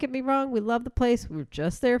said, don't get me wrong. We love the place. We were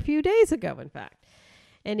just there a few days ago, in fact.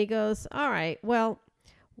 And he goes, all right, well,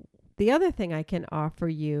 the other thing I can offer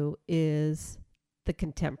you is the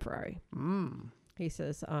Contemporary. He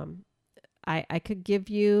says, I could give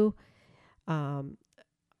you, I'm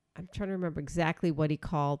trying to remember exactly what he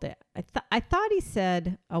called it. I thought he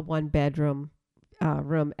said a 1-bedroom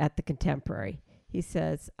room at the Contemporary. He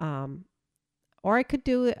says, or I could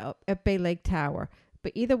do it at Bay Lake Tower.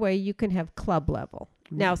 But either way, you can have club level.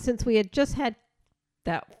 Now, since we had just had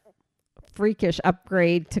that freakish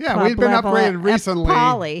upgrade to club level, we'd been upgraded recently.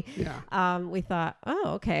 Poly, yeah. We thought,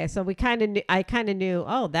 oh, okay. So we I kind of knew,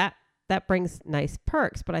 oh, that brings nice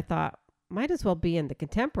perks. But I thought, might as well be in the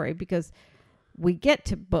Contemporary because we get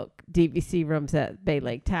to book DVC rooms at Bay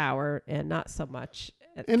Lake Tower and not so much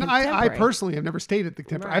at And I personally have never stayed at the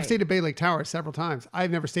Contemporary. Right. I've stayed at Bay Lake Tower several times.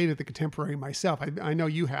 I've never stayed at the Contemporary myself. I know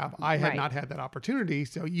you have. I had not had that opportunity.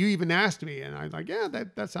 So you even asked me, and I was like, yeah,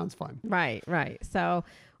 that sounds fun. Right. So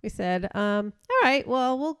we said, all right,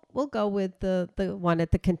 well, we'll go with the one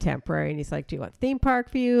at the Contemporary. And he's like, do you want theme park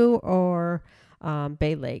view or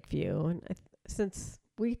Bay Lake view? And since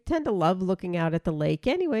we tend to love looking out at the lake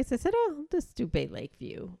anyways, I said, oh, let's do Bay Lake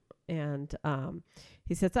view. And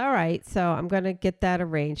he says, all right, so I'm going to get that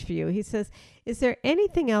arranged for you. He says, is there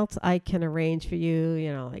anything else I can arrange for you,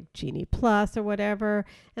 you know, like Genie Plus or whatever?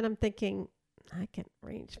 And I'm thinking, I can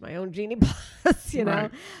arrange my own Genie Plus, you know.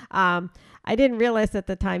 Right. I didn't realize at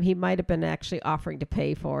the time he might have been actually offering to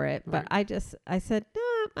pay for it. But I said,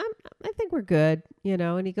 no, I think we're good, you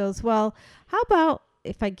know. And he goes, well, how about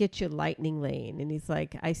if I get you Lightning Lane? And he's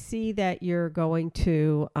like, I see that you're going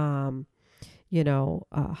to,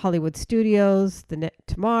 Hollywood Studios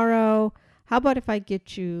tomorrow. How about if I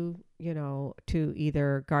get you, you know, to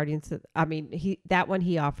either Guardians of,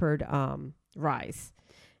 he offered Rise.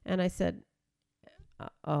 And I said,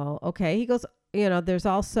 oh, okay. He goes, you know, there's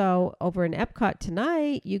also over in Epcot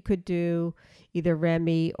tonight, you could do either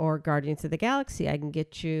Remy or Guardians of the Galaxy. I can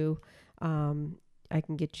get you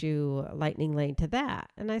Lightning Lane to that.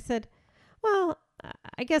 And I said, well,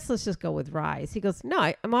 I guess let's just go with Rise. He goes,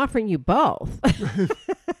 no, I'm offering you both.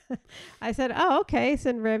 I said, oh, okay.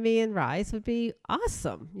 So Remy and Rise would be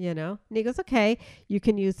awesome, you know. And he goes, okay, you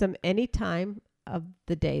can use them anytime of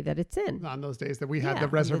the day that it's in. On those days that we had the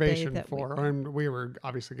reservation for. And we were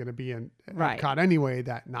obviously going to be in Epcot anyway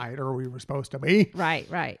that night, or we were supposed to be.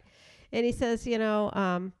 Right. And he says, you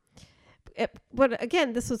know, but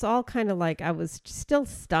again, this was all kind of like, I was still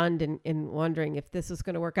stunned and wondering if this was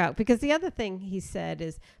going to work out. Because the other thing he said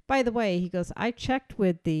is, by the way, he goes, I checked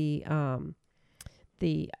with the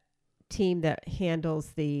team that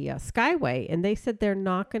handles the Skyway, and they said they're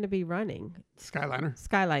not going to be running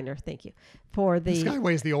Skyliner, thank you, for the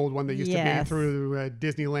Skyway is the old one that used to be through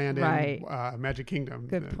Disneyland and Magic Kingdom.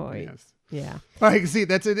 Good point. Yes. Yeah. I can see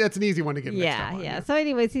that's an easy one to get mixed up on. Yeah. So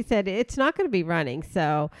anyways, he said it's not going to be running,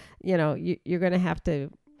 so you know you're going to have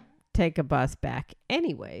to take a bus back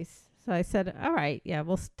anyways. So I said, all right, yeah,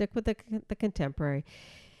 we'll stick with the Contemporary.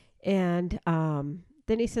 And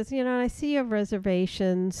then he says, you know, I see you have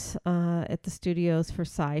reservations at the studios for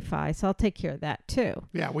Sci-Fi, so I'll take care of that too.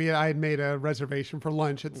 Yeah, I had made a reservation for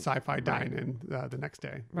lunch at the Sci-Fi Dine-In the next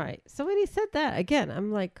day. Right. So when he said that, again,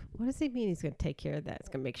 I'm like, what does he mean he's going to take care of that? He's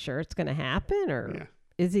going to make sure it's going to happen? Or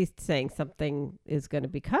is he saying something is going to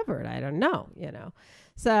be covered? I don't know, you know.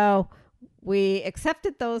 So we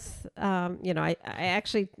accepted those. I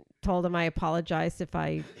actually told him I apologized if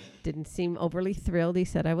I didn't seem overly thrilled. He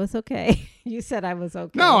said I was okay. You said I was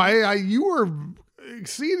okay. No, you were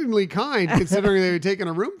exceedingly kind considering they were taking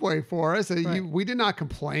a room away for us. We did not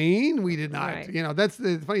complain. We did not, you know, that's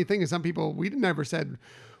the funny thing is some people, we never said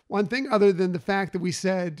one thing other than the fact that we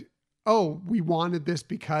said, oh, we wanted this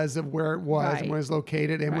because of where it was and where it was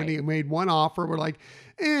located. And when he made one offer, we're like,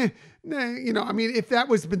 you know, I mean, if that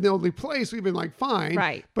was been the only place, we've been like, fine.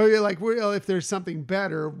 Right. But we're like, well, if there's something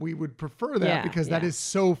better, we would prefer that because that is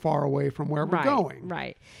so far away from where we're going.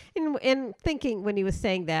 Right. And thinking when he was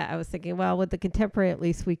saying that, I was thinking, well, with the Contemporary, at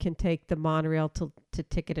least we can take the monorail to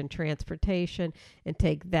ticket and transportation and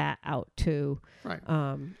take that out too. Right.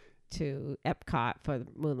 to Epcot for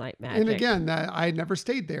Moonlight Magic. And again, I had never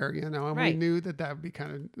stayed there, and Right. we knew that'd be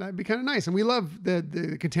kind of nice. And we love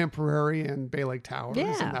the Contemporary and Bay Lake Towers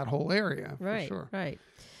Yeah. and that whole area, Right, for sure. right.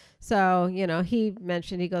 So, he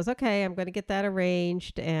mentioned, he goes, okay, I'm going to get that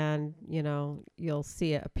arranged, and, you'll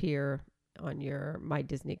see it appear on your My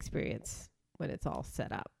Disney Experience when it's all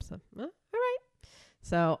set up. So, all right.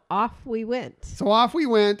 So off we went. So off we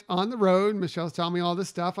went on the road. Michelle's telling me all this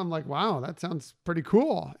stuff. I'm like, wow, that sounds pretty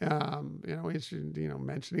cool.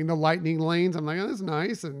 Mentioning the lightning lanes. I'm like, oh, that's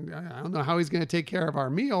nice. And I don't know how he's going to take care of our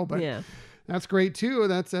meal, but Yeah. that's great too.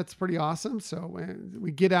 That's pretty awesome. So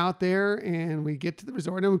we get out there and we get to the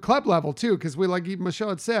resort, and club level too, because we, like Michelle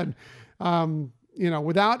had said,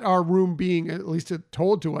 without our room being, at least it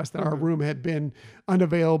told to us that our room had been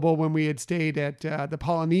unavailable when we had stayed at the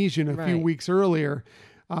Polynesian a few Right. weeks earlier,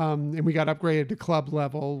 and we got upgraded to club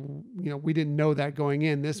level. We didn't know that going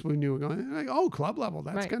in. This we knew going, like, oh, club level.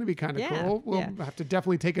 That's Right. going to be kind of Yeah, cool. We'll yeah. have to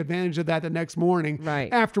definitely take advantage of that the next morning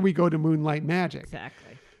Right. after we go to Moonlight Magic.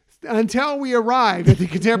 Exactly. Until we arrive at the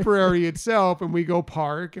Contemporary itself, and we go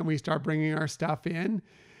park and we start bringing our stuff in.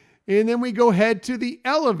 And then we go head to the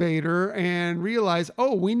elevator and realize,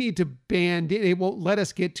 oh, we need to band in. It won't let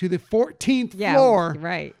us get to the 14th Yeah. floor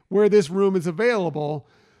Right. where this room is available.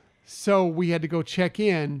 So we had to go check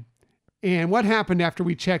in. And what happened after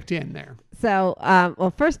we checked in there? So,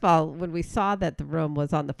 first of all, when we saw that the room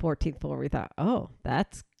was on the 14th floor, we thought, oh,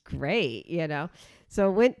 that's great,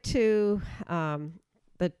 So went to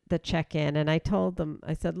the check-in, and I told them,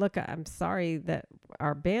 I said, look, I'm sorry that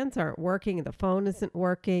our bands aren't working and the phone isn't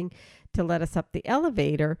working to let us up the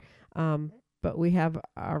elevator, but we have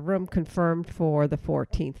our room confirmed for the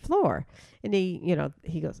 14th floor. And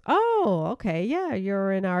he goes, oh, okay, yeah,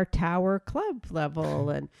 you're in our tower club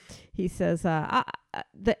level. And he says, the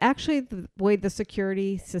way the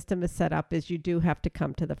security system is set up is you do have to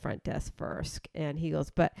come to the front desk first. And he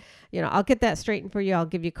goes, but, I'll get that straightened for you. I'll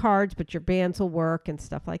give you cards, but your bands will work and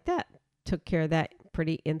stuff like that. Took care of that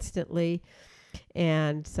pretty instantly.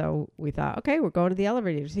 And so we thought, okay, we're going to the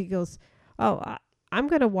elevators. He goes, oh, I'm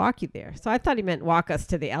going to walk you there. So I thought he meant walk us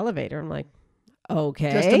to the elevator. I'm like,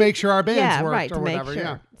 okay. Just to make sure our bands worked right, or to whatever. make sure.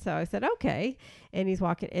 Yeah. So I said, okay. And he's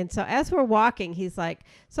walking. And so as we're walking, he's like,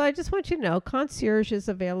 so I just want you to know, concierge is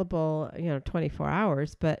available, 24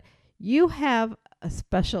 hours, but you have a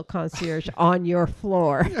special concierge on your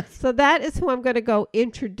floor. Yes. So that is who I'm going to go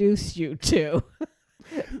introduce you to.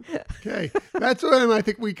 Okay. That's when I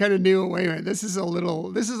think we kind of knew, wait a minute, this is a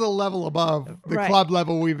level above the Right. club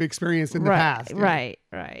level we've experienced in the past. Right.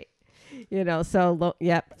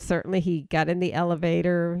 Certainly he got in the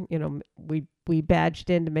elevator, we badged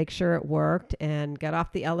in to make sure it worked and got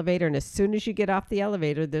off the elevator. And as soon as you get off the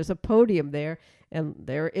elevator, there's a podium there, and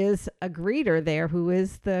there is a greeter there who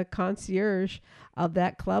is the concierge of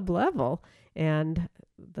that club level. And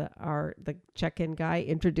the check-in guy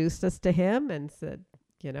introduced us to him and said,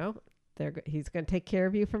 he's going to take care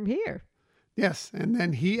of you from here. Yes. And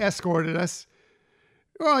then he escorted us.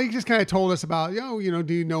 Well, he just kind of told us about,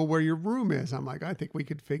 do you know where your room is? I'm like, I think we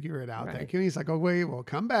could figure it out. Right. Thank you. He's like, oh, wait, well,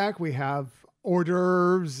 come back. We have hors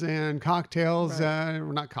d'oeuvres and cocktails, Right.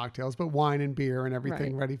 Not cocktails, but wine and beer and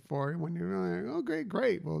everything Right. ready for you. When you're like, oh,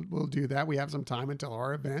 great. We'll do that. We have some time until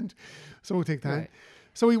our event. So we'll take that. Right.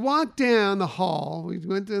 So we walked down the hall. We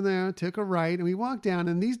went to there, took a right, and we walked down.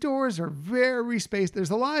 And these doors are very spaced.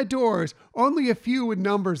 There's a lot of doors, only a few with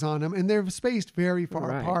numbers on them, and they're spaced very far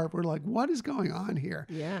Right. apart. We're like, what is going on here?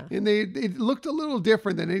 Yeah. And it looked a little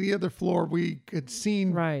different than any other floor we had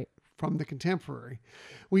seen Right. from the Contemporary.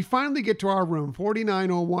 We finally get to our room,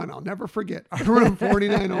 4901. I'll never forget our room,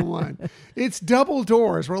 4901. It's double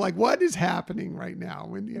doors. We're like, what is happening right now?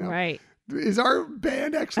 Right. Is our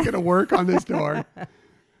band actually going to work on this door?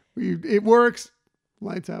 It works,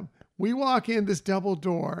 lights up. We walk in this double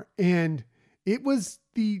door, and it was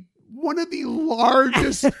one of the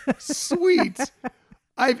largest suites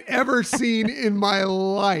I've ever seen in my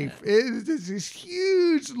life. It is this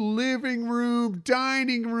huge living room,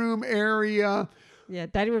 dining room area. Yeah.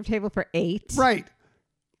 Dining room table for 8. Right.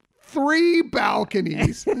 3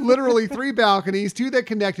 balconies, literally 3 balconies, 2 that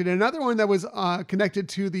connected, another one that was connected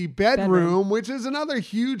to the bedroom, which is another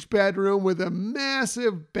huge bedroom with a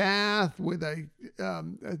massive bath with a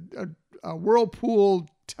whirlpool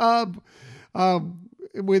tub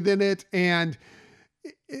within it. And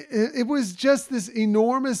it was just this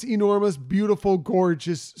enormous, beautiful,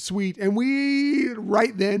 gorgeous suite. And we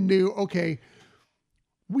right then knew, okay,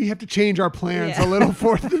 we have to change our plans a little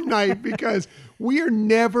for the night, because we are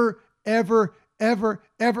never, ever, ever,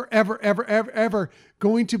 ever, ever, ever, ever, ever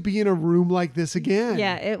going to be in a room like this again.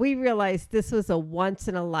 Yeah, we realized this was a once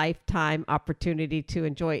in a lifetime opportunity to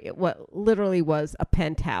enjoy what literally was a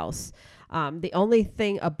penthouse. The only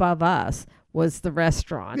thing above us was the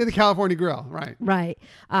restaurant. Yeah, the California Grill, right. Right.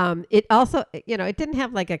 It also, it didn't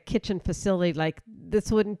have like a kitchen facility. Like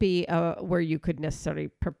this wouldn't be where you could necessarily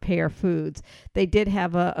prepare foods. They did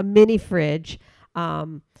have a mini fridge,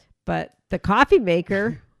 but the coffee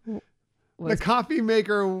maker... The coffee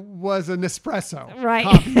maker was an espresso right.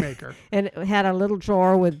 coffee maker. And it had a little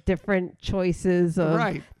drawer with different choices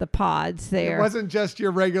of the pods there. It wasn't just your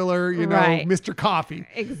regular, Mr. Coffee.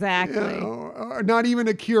 Exactly. Or not even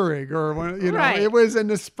a Keurig it was an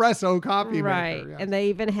espresso coffee maker. Yes. And they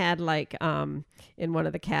even had like, in one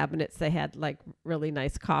of the cabinets, they had like really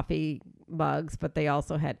nice coffee mugs, but they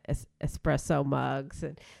also had espresso mugs.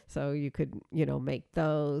 And so you could, make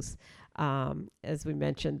those. As we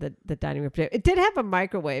mentioned, the dining room, it did have a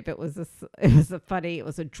microwave. It was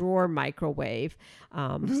a drawer microwave.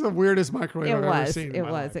 This is the weirdest microwave I've ever seen. It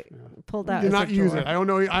was. It pulled out. Did not use it. I don't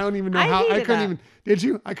know. I don't even know how. I couldn't even. Did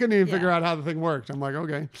you? I couldn't even figure out how the thing worked. I'm like,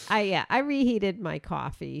 okay. I reheated my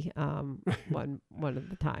coffee one of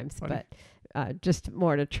the times, but just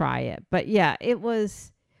more to try it. But yeah, it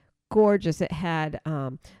was gorgeous. It had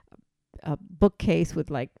a bookcase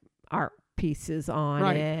with like art pieces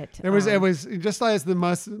on it. It was just as the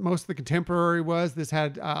most of the contemporary was. This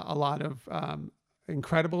had a lot of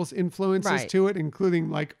Incredibles influences to it, including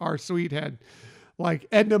like our suite had like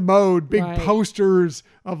Edna Mode, big posters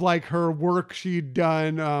of like her work she'd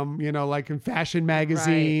done, like in fashion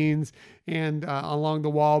magazines, and along the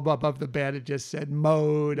wall above the bed it just said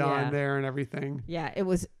Mode on there and everything. Yeah, it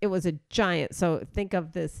was a giant. So think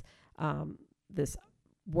of this this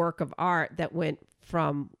work of art that went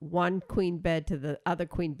from one queen bed to the other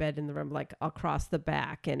queen bed in the room, like across the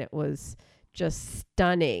back. And it was just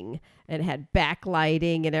stunning, and had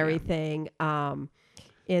backlighting and everything.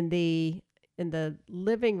 In the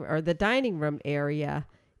living or the dining room area,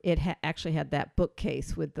 it actually had that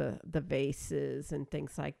bookcase with the vases and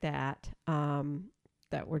things like that.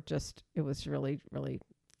 That were just, it was really, really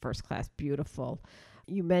first class, beautiful.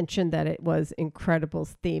 You mentioned that it was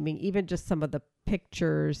Incredibles theming. Even just some of the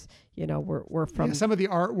pictures, were from some of the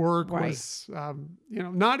artwork was,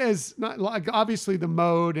 not like obviously the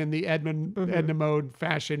Mode and the Edna Mode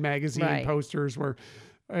fashion magazine posters were,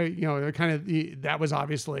 that was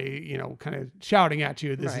obviously, kind of shouting at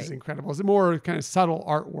you, this is Incredibles. The more kind of subtle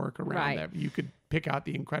artwork around that. You could pick out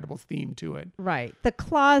the Incredibles theme to it. Right. The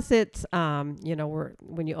closets, were,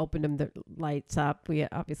 when you opened them, the lights up. We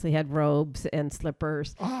obviously had robes and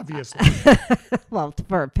slippers. Obviously. Well,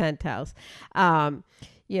 for a penthouse. That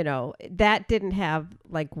didn't have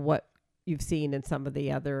like what you've seen in some of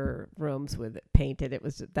the other rooms with it painted.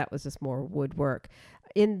 That was just more woodwork.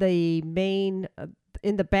 In the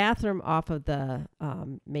bathroom off of the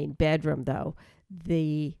main bedroom, though,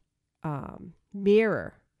 the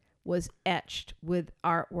mirror was etched with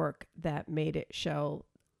artwork that made it show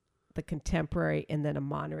the contemporary and then a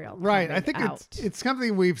monorail. Right. I think it's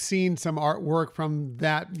something we've seen some artwork from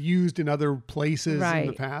that used in other places in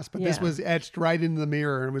the past, but this was etched right into the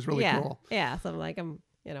mirror, and it was really cool. Yeah. So I'm like,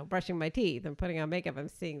 brushing my teeth and putting on makeup. I'm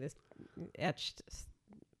seeing this etched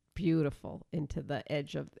beautiful into the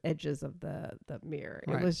edges of the mirror.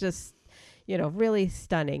 It was just, really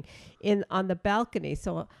stunning. On the balcony.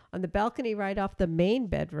 So on the balcony right off the main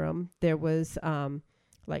bedroom, there was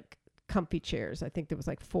like comfy chairs. I think there was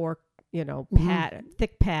like 4,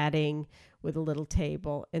 thick padding with a little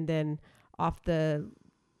table. And then off the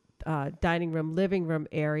dining room, living room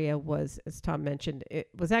area was, as Tom mentioned, it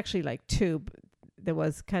was actually like 2. There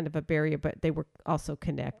was kind of a barrier, but they were also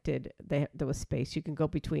connected. There was space you can go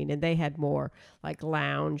between, and they had more like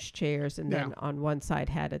lounge chairs, and then on one side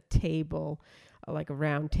had a table, like a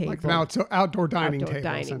round table, like an outdoor dining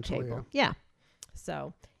table. Yeah.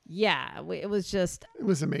 So it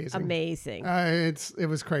was amazing. It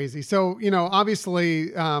was crazy. So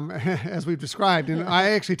obviously, as we've described, and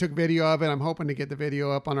I actually took video of it. I'm hoping to get the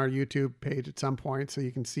video up on our YouTube page at some point so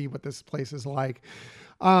you can see what this place is like.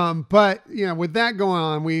 But with that going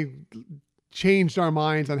on, we changed our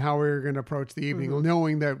minds on how we were going to approach the evening,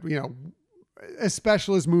 knowing that, as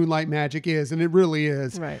special as Moonlight Magic is, and it really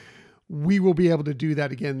is, we will be able to do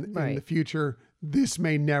that again in the future. this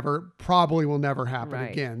probably will never happen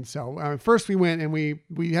Right. again. So first we went and we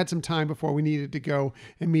had some time before we needed to go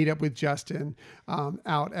and meet up with Justin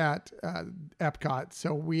out at Epcot.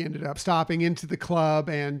 So we ended up stopping into the club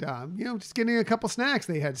and, just getting a couple snacks.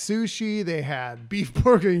 They had sushi, they had beef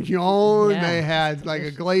bourguignon, Yeah, they had like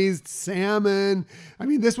a glazed salmon. I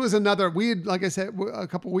mean, this was like I said, a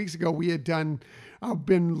couple weeks ago, we had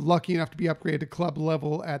been lucky enough to be upgraded to club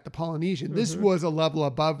level at the Polynesian. This was a level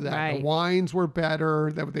above that. Right. The wines were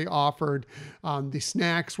better that they offered. The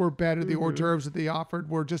snacks were better. The hors d'oeuvres that they offered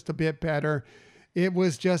were just a bit better. It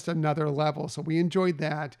was just another level. So we enjoyed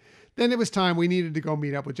that. Then it was time we needed to go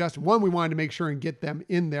meet up with Justin. One, we wanted to make sure and get them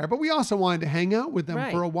in there, but we also wanted to hang out with them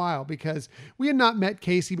Right. for a while because we had not met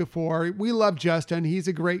Casey before. We love Justin. He's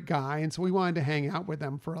a great guy. And so we wanted to hang out with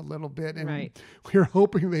them for a little bit. And Right. we were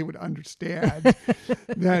hoping they would understand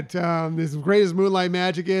that as great as Moonlight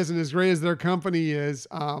Magic is and as great as their company is,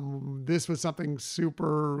 this was something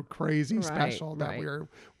super crazy Right, special that right.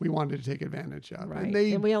 we wanted to take advantage of. Right. And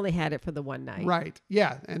And we only had it for the one night. right.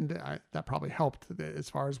 Yeah. And that probably helped as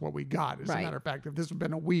far as what we got. As a Right. matter of fact, if this had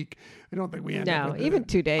been a week, I don't think we ended up No, with even the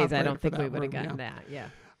 2 days, I upgrade don't for think we that would have room, gotten yeah.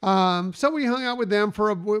 that. Yeah. So we hung out with them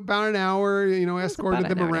for about an hour, escorted about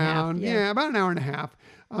them an hour and a half, around. yeah. About an hour and a half.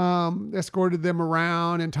 Escorted them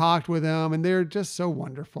around and talked with them, and they're just so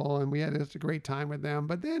wonderful. And we had just a great time with them.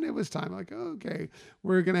 But then it was time like, okay,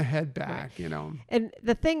 we're going to head back, And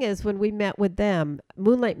the thing is, when we met with them,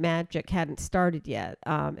 Moonlight Magic hadn't started yet.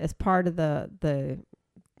 As part of the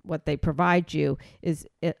what they provide you is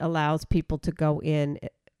it allows people to go in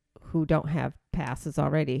who don't have passes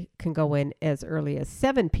already, can go in as early as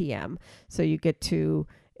 7 p.m. So you get to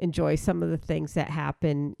enjoy some of the things that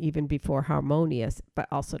happen even before Harmonious, but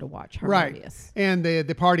also to watch Harmonious. Right. And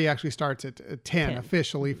the party actually starts at 10 10.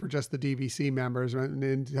 officially for just the DVC members. And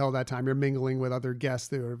until that time, you're mingling with other guests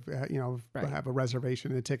who Right. have a reservation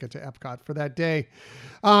and a ticket to Epcot for that day.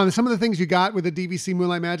 Some of the things you got with the DVC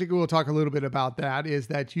Moonlight Magic, we'll talk a little bit about that, is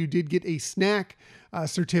that you did get a snack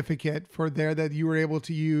certificate for there that you were able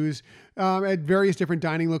to use at various different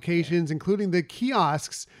dining locations, including the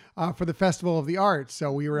kiosks for the Festival of the Arts.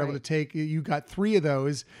 So we were able to you got 3 of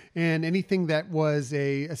those, and anything that was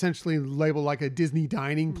essentially labeled like a Disney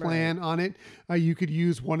dining plan on it, you could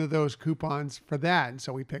use one of those coupons for that. And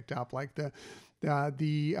so we picked up like the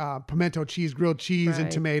pimento cheese, grilled cheese and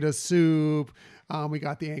Right. tomato soup. We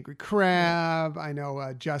got the Angry Crab. I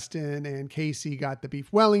know Justin and Casey got the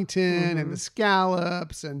beef Wellington and the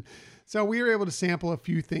scallops. And so we were able to sample a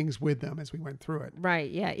few things with them as we went through it.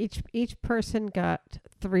 Right. Yeah. Each person got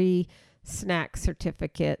 3 snack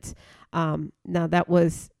certificates. Now that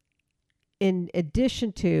was in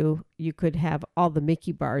addition to, you could have all the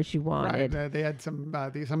Mickey bars you wanted. Right. They had some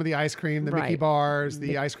of the ice cream, the Mickey Right. bars,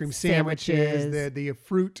 the ice cream sandwiches, the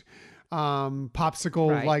fruit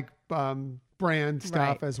popsicle like brand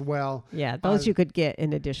stuff Right. as well. Yeah, those you could get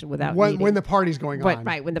in addition without when needing. the party's going on.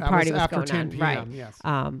 Right, when the That party was after going 10 on, p.m. right. Yes.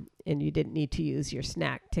 And you didn't need to use your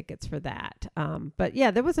snack tickets for that. But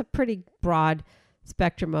yeah, there was a pretty broad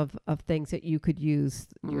spectrum of things that you could use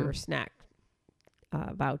your snack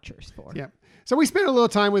vouchers for. Yeah. So we spent a little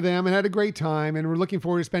time with them and had a great time, and we're looking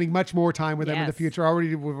forward to spending much more time with them in the Yes. future.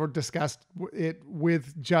 Already we've discussed it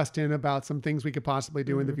with Justin about some things we could possibly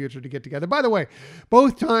do in the future to get together. By the way,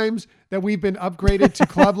 both times that we've been upgraded to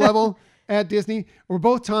club level at Disney were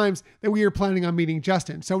both times that we are planning on meeting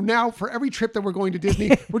Justin. So now for every trip that we're going to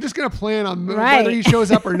Disney, we're just going to plan on Right. whether he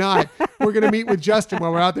shows up or not. We're going to meet with Justin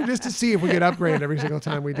while we're out there just to see if we get upgraded every single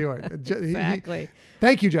time we do it. Exactly.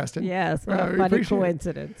 Thank you, Justin. Yes, what We a funny appreciate it.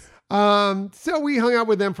 coincidence. So we hung out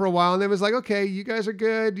with them for a while, and it was like, okay, you guys are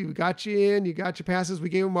good. You got you in, you got your passes. We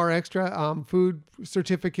gave them our extra food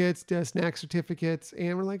certificates, snack certificates,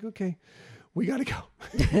 and we're like, okay, we got to go.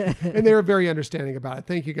 And they were very understanding about it.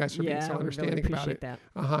 Thank you guys for being Yeah, so we really understanding about appreciate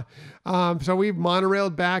it. that. So we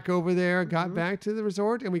monorailed back over there, got back to the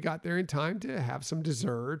resort, and we got there in time to have some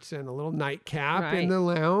desserts and a little nightcap in Right. the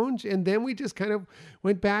lounge. And then we just kind of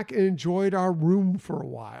went back and enjoyed our room for a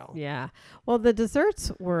while. Yeah. Well, the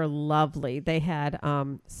desserts were lovely. They had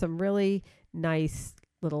some really nice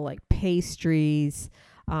little like pastries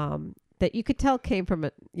that you could tell came from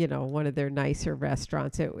one of their nicer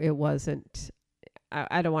restaurants. It wasn't.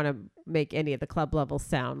 I don't want to make any of the club levels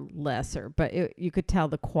sound lesser, but you could tell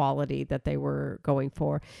the quality that they were going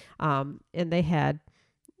for. And they had,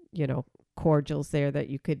 cordials there that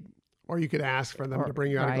you could. Or you could ask for them to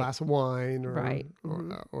bring you out a right. glass of wine or Right.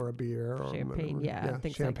 or a beer or Champagne, yeah, things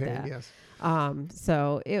like champagne, that. yes.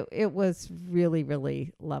 So it was really,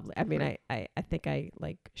 really lovely. I mean, I think I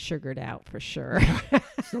like sugared out for sure.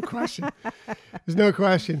 No question. There's no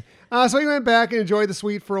question. So we went back and enjoyed the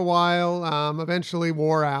suite for a while. Eventually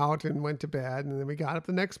wore out and went to bed, and then we got up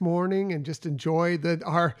the next morning and just enjoyed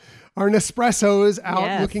our Nespressos out,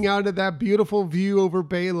 Yes. looking out at that beautiful view over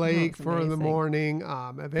Bay Lake it's for the amazing. morning.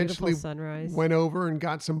 Eventually Beautiful sunrise. went over and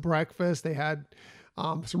got some breakfast. They had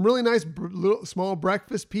some really nice little small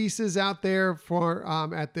breakfast pieces out there for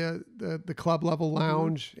at the club level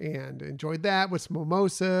lounge, and enjoyed that with some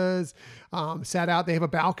mimosas. Sat out. They have a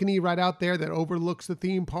balcony right out there that overlooks the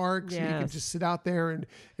theme park, so you can Yes. just sit out there and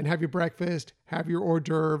have your breakfast, have your hors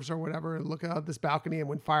d'oeuvres or whatever, and look out this balcony. And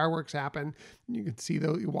when fireworks happen, you can see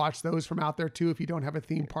those. You watch those from out there too if you don't have a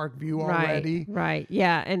theme park view already. Right.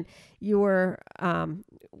 Yeah. And you were,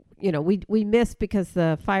 we missed because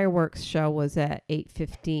the fireworks show was at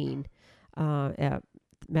 8:15 at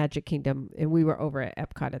Magic Kingdom, and we were over at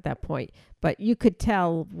Epcot at that point. But you could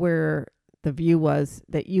tell where the view was,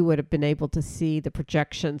 that you would have been able to see the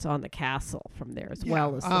projections on the castle from there as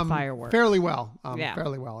well as the fireworks. Fairly well. Yeah.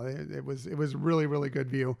 Fairly well. It was really, really good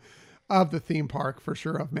view of the theme park for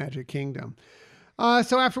sure, of Magic Kingdom.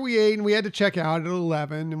 So after we ate and we had to check out at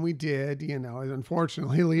 11, and we did,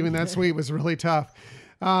 unfortunately leaving that suite was really tough.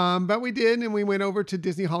 But we did, and we went over to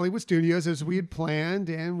Disney Hollywood Studios as we had planned,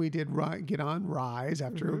 and we did get on Rise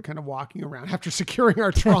after kind of walking around, after securing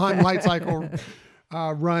our Tron Light Cycle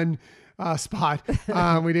run spot.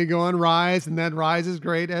 We did go on Rise, and that Rise is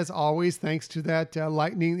great as always, thanks to that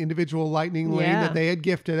individual lightning lane that they had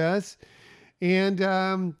gifted us.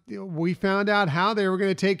 And we found out how they were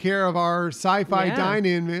going to take care of our sci-fi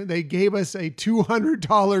dine-in. They gave us a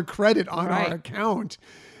 $200 credit on our account.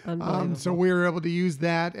 So we were able to use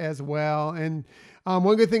that as well. And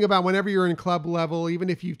one good thing about whenever you're in club level,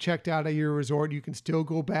 even if you've checked out of your resort, you can still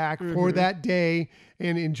go back for that day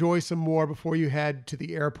and enjoy some more before you head to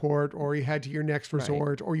the airport, or you head to your next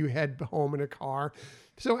resort, or you head home in a car.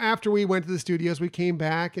 So after we went to the studios, we came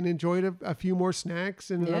back and enjoyed a few more snacks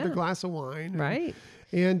and another glass of wine. Right.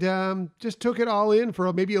 And just took it all in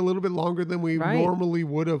for maybe a little bit longer than we normally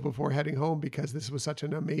would have before heading home, because this was such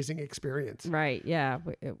an amazing experience. Right. Yeah.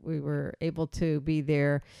 We were able to be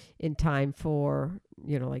there in time for,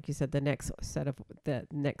 like you said, the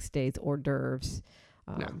next day's hors d'oeuvres.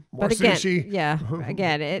 More but again, sushi. Yeah.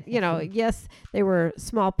 Again, yes, they were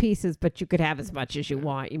small pieces, but you could have as much as you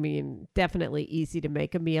want. I mean, definitely easy to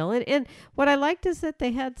make a meal. And what I liked is that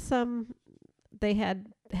they had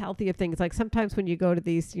healthier things. Like sometimes when you go to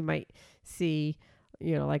these, you might see,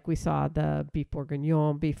 like we saw the beef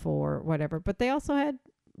bourguignon before, whatever, but they also had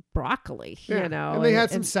broccoli, and they had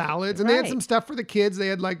some salads, and they had some stuff for the kids. They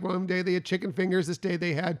had, like, one day they had chicken fingers. This day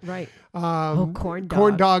they had corn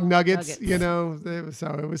dog nuggets. So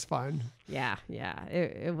it was fun. Yeah.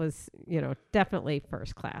 It was, definitely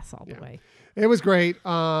first class all the way. It was great.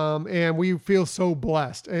 And we feel so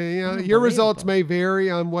blessed. And, your results may vary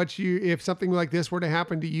on if something like this were to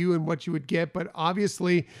happen to you and what you would get. But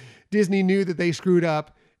obviously Disney knew that they screwed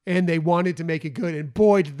up, and they wanted to make it good. And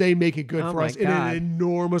boy, did they make it good for us in an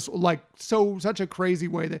enormous, such a crazy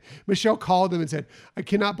way that Michelle called them and said, "I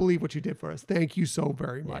cannot believe what you did for us. Thank you so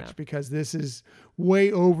very much, because this is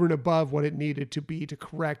way over and above what it needed to be to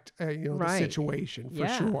correct, the situation for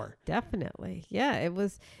sure." Definitely. Yeah, it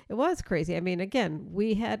was crazy. I mean, again,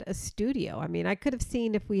 we had a studio. I mean, I could have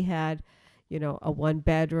seen if we had, a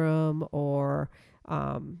 1-bedroom or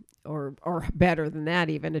better than that,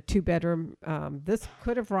 even a 2-bedroom. This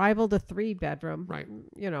could have rivaled a 3-bedroom. Right.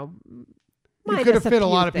 You could have fit a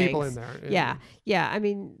lot of people in there. Yeah. I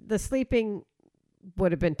mean, the sleeping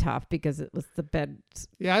would have been tough because it was the bed.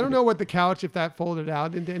 Yeah, I don't know what the couch, if that folded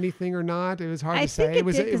out into anything or not. It was hard to say. It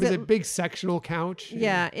was a big sectional couch.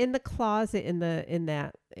 Yeah, in the closet in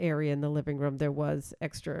that area in the living room, there was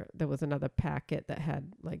another packet that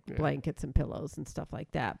had blankets and pillows and stuff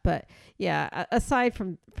like that. But yeah, aside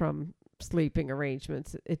from sleeping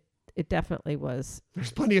arrangements, it definitely was.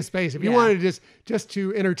 There's plenty of space. If you wanted just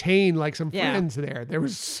to entertain some friends there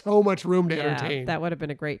was so much room to entertain. That would have been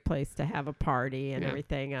a great place to have a party and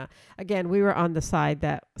everything. Again, we were on the side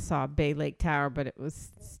that saw Bay Lake Tower, but it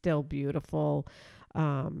was still beautiful.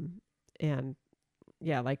 And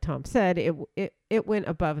yeah, like Tom said, it went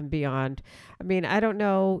above and beyond. I mean, I don't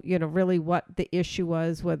know, really what the issue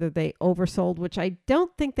was, whether they oversold, which I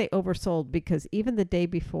don't think they oversold, because even the day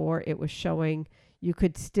before it was showing you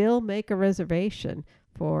could still make a reservation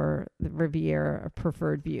for the Riviera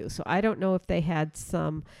Preferred View. So I don't know if they had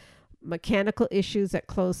some mechanical issues that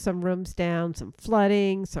closed some rooms down, some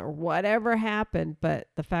floodings or whatever happened. But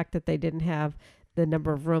the fact that they didn't have the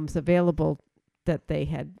number of rooms available that they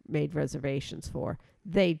had made reservations for,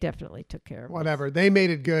 they definitely took care of us. Whatever. They made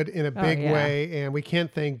it good in a big yeah. way, and we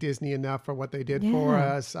can't thank Disney enough for what they did for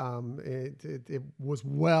us. It was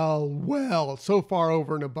well so far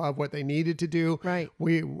over and above what they needed to do. Right.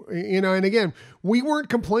 And again, we weren't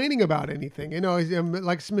complaining about anything.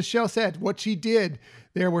 Like Michelle said, what she did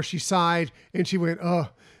there where she sighed and she went, oh,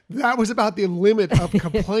 that was about the limit of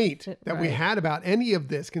complaint that we had about any of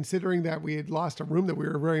this, considering that we had lost a room that we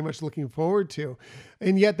were very much looking forward to.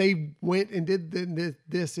 And yet they went and did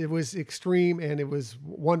this. It was extreme and it was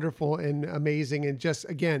wonderful and amazing. And just,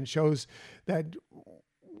 again, shows that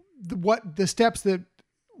what the steps that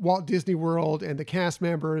Walt Disney World and the cast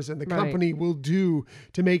members and the company will do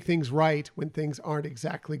to make things right when things aren't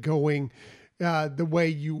exactly going the way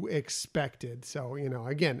you expected. So,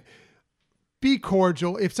 again, be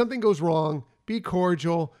cordial. If something goes wrong, be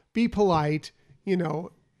cordial, be polite,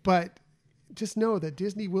 but just know that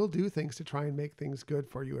Disney will do things to try and make things good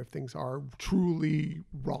for you if things are truly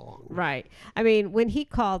wrong. Right. I mean, when he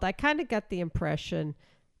called, I kind of got the impression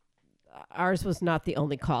ours was not the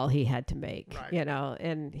only call he had to make,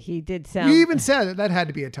 and he did sound... You even said that had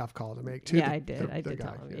to be a tough call to make, too. Yeah, I did. I did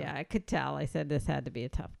tell him. Yeah, I could tell. I said, this had to be a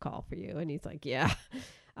tough call for you. And he's like, yeah.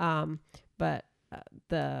 But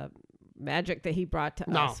the magic that he brought to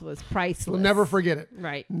us was priceless. We'll never forget it.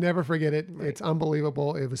 Right. Never forget it. Right. It's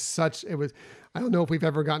unbelievable. I don't know if we've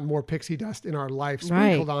ever gotten more pixie dust in our life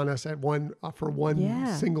sprinkled on us at one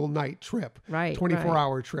single night trip. Right.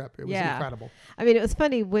 24-hour trip. It was incredible. I mean, it was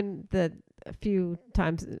funny when a few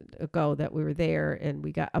times ago that we were there and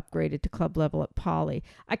we got upgraded to club level at Poly,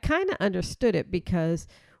 I kind of understood it because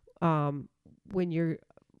when you're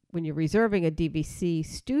reserving a DVC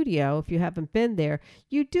studio, if you haven't been there,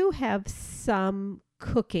 you do have some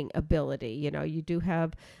cooking ability. You do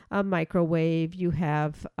have a microwave, you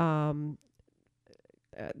have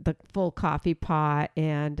the full coffee pot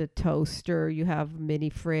and a toaster, you have a mini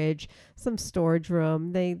fridge, some storage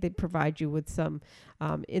room. They provide you with some,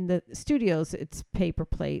 in the studios, it's paper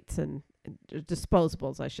plates and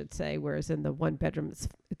disposables, I should say, whereas in the one bedroom,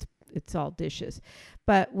 it's all dishes.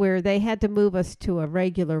 But where they had to move us to a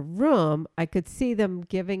regular room, I could see them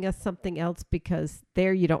giving us something else because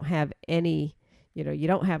there you don't have any, you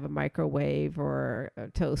don't have a microwave or a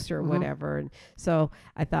toaster or whatever. And so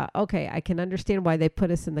I thought, okay, I can understand why they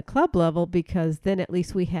put us in the club level, because then at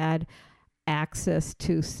least we had access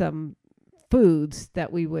to some foods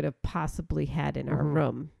that we would have possibly had in our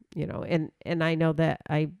room, and I know that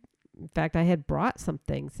in fact, I had brought some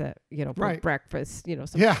things that, for breakfast,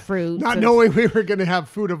 some fruits. Not knowing we were going to have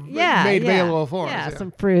food made available for us. Yeah, some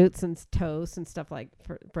fruits and toast and stuff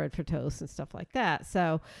bread for toast and stuff like that.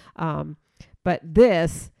 So, but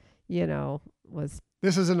this, was...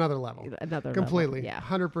 This is another level. Completely. Yeah.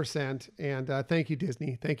 100%. And thank you,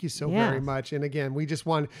 Disney. Thank you so very much. And again, we just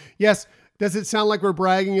want, does it sound like we're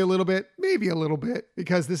bragging a little bit? Maybe a little bit,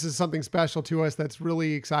 because this is something special to us that's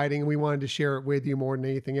really exciting. And we wanted to share it with you more than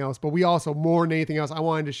anything else. But we also, more than anything else, I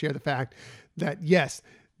wanted to share the fact that, yes,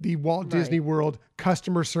 the Walt Disney World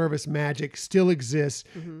customer service magic still exists.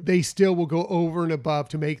 They still will go over and above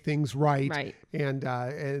to make things right. And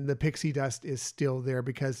the pixie dust is still there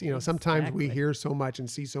because, sometimes we hear so much and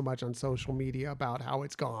see so much on social media about how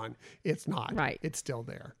it's gone. It's not. Right. It's still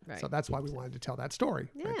there. Right. So that's why we wanted to tell that story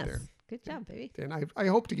right there. Good job, baby. And I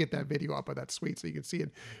hope to get that video up of that suite so you can see it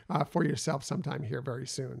for yourself sometime here very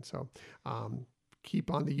soon. So,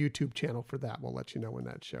 keep on the YouTube channel for that. We'll let you know when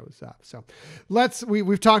that shows up. So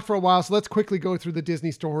we've talked for a while, so let's quickly go through the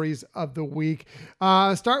Disney stories of the week.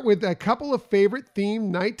 Start with a couple of favorite themed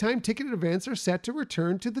nighttime ticketed events are set to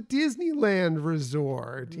return to the Disneyland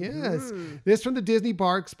Resort. Yes. This from the Disney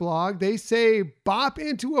Parks blog. They say, bop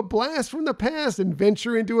into a blast from the past and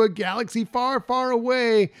venture into a galaxy far, far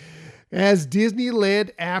away, as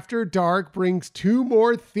Disneyland After Dark brings 2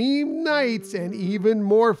 more themed nights and even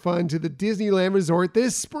more fun to the Disneyland Resort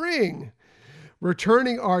this spring.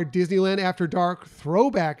 Returning are Disneyland After Dark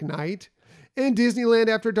Throwback Night and Disneyland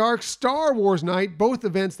After Dark Star Wars Night, both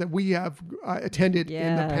events that we have attended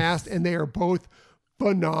in the past, and they are both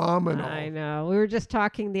phenomenal. I know. We were just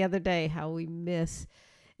talking the other day how we miss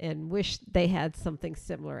and wish they had something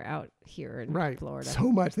similar out here in Florida.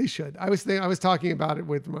 So much. They should. I was talking about it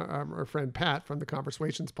with our friend Pat from the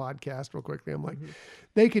Conversations podcast real quickly. I'm like,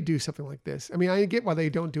 they could do something like this. I mean, I get why they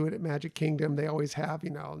don't do it at Magic Kingdom. They always have,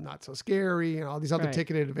 Not So Scary and all these other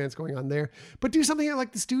ticketed events going on there. But do something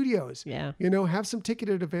like the studios. Yeah. Have some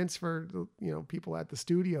ticketed events for, people at the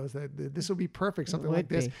studios. This would be perfect. Something like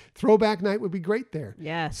this. Throwback Night would be great there.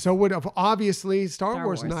 Yes. So would obviously Star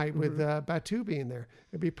Wars Night with Batu being there.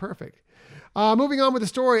 It'd be perfect. Moving on with the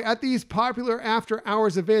story. At the these popular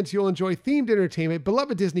after-hours events, you'll enjoy themed entertainment,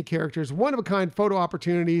 beloved Disney characters, one-of-a-kind photo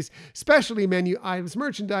opportunities, specialty menu items,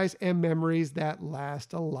 merchandise, and memories that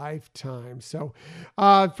last a lifetime. So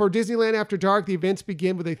for Disneyland After Dark, the events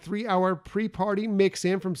begin with a 3-hour pre-party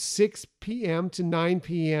mix-in from 6 p.m. to 9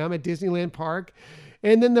 p.m. at Disneyland Park.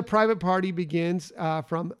 And then the private party begins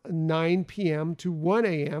from 9 p.m. to 1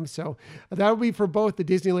 a.m. So that will be for both the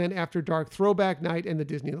Disneyland After Dark Throwback Night and the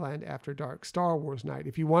Disneyland After Dark Star Wars Night.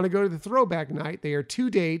 If you want to go to the Throwback Night, they are 2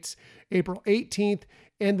 dates, April 18th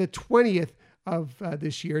and the 20th of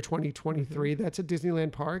this year, 2023. That's at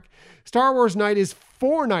Disneyland Park. Star Wars Night is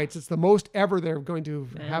 4 nights. It's the most ever they're going to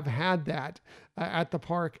have had that at the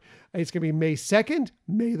park. It's going to be May 2nd.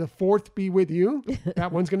 May the 4th be with you.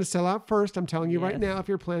 That one's going to sell out first. I'm telling you right now, if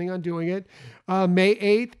you're planning on doing it. May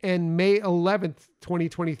 8th and May 11th,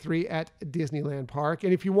 2023 at Disneyland Park.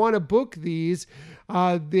 And if you want to book these,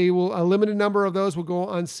 a limited number of those will go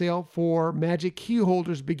on sale for Magic Key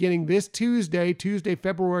holders beginning this Tuesday,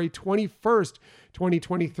 February 21st,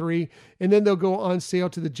 2023. And then they'll go on sale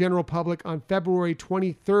to the general public on February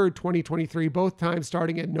 23rd, 2023, both times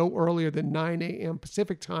starting at no earlier than 9 a.m.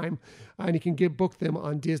 Pacific time. And you can book them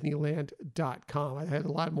on Disneyland.com. I had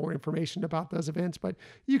a lot more information about those events, but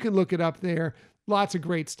you can look it up there. Lots of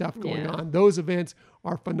great stuff going on. Those events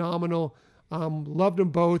are phenomenal. Loved them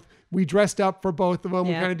both. We dressed up for both of them.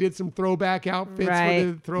 We kind of did some throwback outfits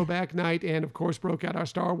for the throwback night, and of course broke out our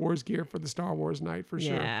Star Wars gear for the Star Wars night for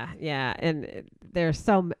sure. Yeah. And they're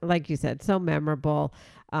so, like you said, so memorable.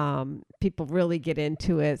 People really get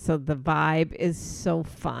into it. So the vibe is so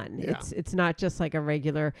fun. Yeah. It's not just like a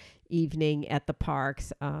regular evening at the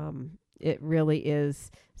parks. It really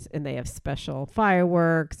is. And they have special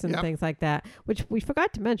fireworks and things like that, which we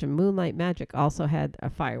forgot to mention. Moonlight Magic also had a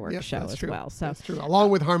fireworks show as well. So that's true. Along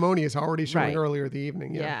with Harmonious already showing earlier in the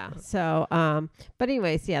evening. So, but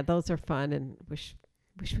anyways, those are fun, and wish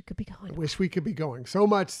we could be going. Wish we could be going. So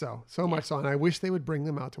much so. And I wish they would bring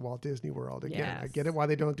them out to Walt Disney World again. Yes. I get it why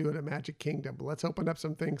they don't do it at Magic Kingdom, but let's open up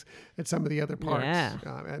some things at some of the other parks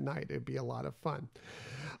at night. It'd be a lot of fun.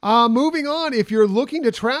 Moving on, if you're looking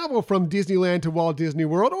to travel from Disneyland to Walt Disney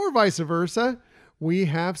World or vice versa, we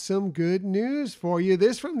have some good news for you.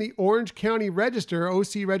 This from the Orange County Register,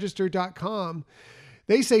 ocregister.com.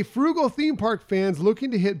 They say frugal theme park fans looking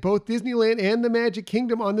to hit both Disneyland and the Magic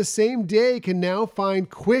Kingdom on the same day can now find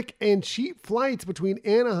quick and cheap flights between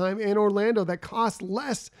Anaheim and Orlando that cost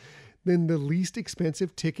less than the least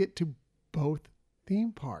expensive ticket to both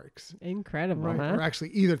theme parks. Incredible, right? Huh? Or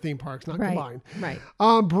actually either theme parks, not combined. Right.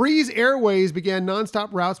 Breeze Airways began nonstop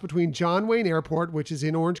routes between John Wayne Airport, which is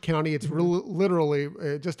in Orange County. It's literally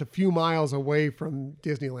just a few miles away from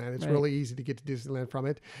Disneyland. It's really easy to get to Disneyland from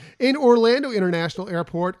it. In Orlando International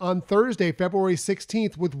Airport on Thursday, February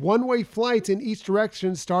 16th, with one-way flights in each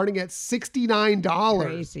direction starting at $69.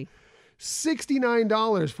 Crazy.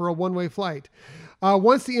 $69 for a one-way flight.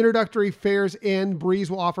 Once the introductory fares end,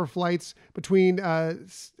 Breeze will offer flights between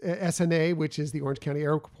SNA, which is the Orange County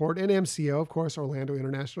Airport, and MCO, of course, Orlando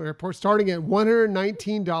International Airport, starting at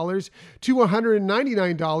 $119 to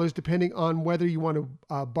 $199, depending on whether you want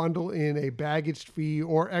to bundle in a baggage fee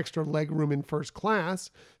or extra legroom in first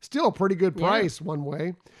class. Still a pretty good price one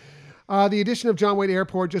way. The addition of John Wayne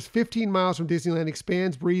Airport, just 15 miles from Disneyland,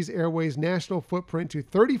 expands Breeze Airways' national footprint to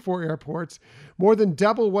 34 airports, more than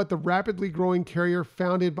double what the rapidly growing carrier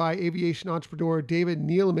founded by aviation entrepreneur David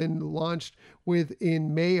Neeleman launched with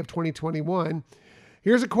in May of 2021.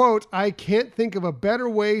 Here's a quote: "I can't think of a better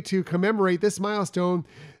way to commemorate this milestone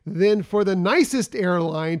than for the nicest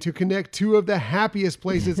airline to connect two of the happiest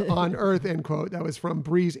places on earth," end quote. That was from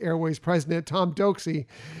Breeze Airways president Tom Doxey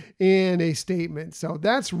in a statement. So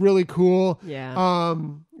that's really cool. Yeah.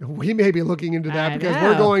 We may be looking into that because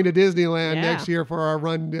we're going to Disneyland next year for our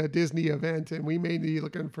Run Disney event, and we may be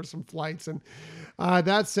looking for some flights. And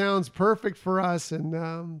that sounds perfect for us,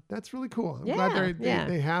 and that's really cool. I'm glad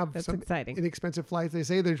they have some exciting inexpensive flights. They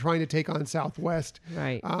say they're trying to take on Southwest,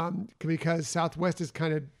 right? Because Southwest is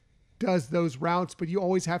kind of does those routes, but you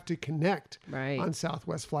always have to connect on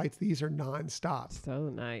Southwest flights. These are nonstop. So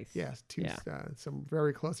nice. Yes, to some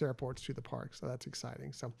very close airports to the park. So that's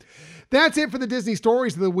exciting. So that's it for the Disney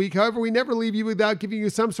stories of the week. However, we never leave you without giving you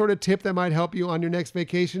some sort of tip that might help you on your next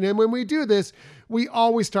vacation. And when we do this, we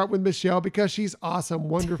always start with Michelle because she's awesome,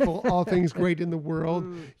 wonderful, all things great in the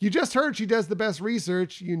world. You just heard she does the best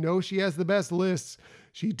research. You know she has the best lists.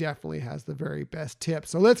 she definitely has the very best tip.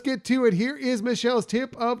 So let's get to it. Here is Michelle's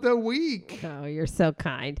tip of the week. Oh, you're so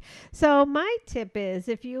kind. So my tip is,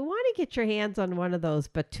 if you want to get your hands on one of those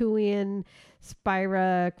Batuian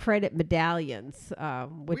Spira credit medallions,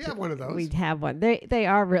 which We have one of those. We have one. They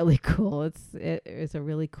are really cool. It is a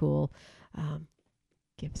really cool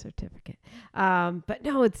gift certificate. But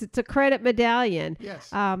no, it's a credit medallion. Yes.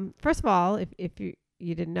 First of all, if you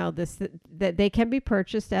didn't know this, that they can be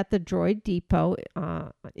purchased at the Droid Depot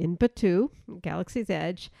in Batu, Galaxy's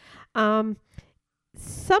Edge. Sometimes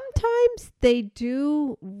they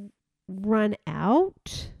do run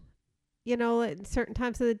out, at certain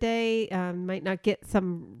times of the day. Might not get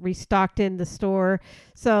some restocked in the store.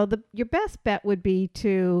 So your best bet would be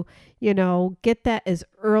to, get that as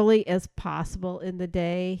early as possible in the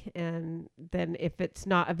day. And then if it's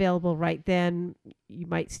not available right then, you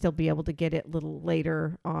might still be able to get it a little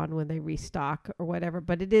later on when they restock or whatever.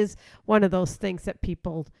 But it is one of those things that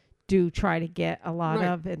people do try to get a lot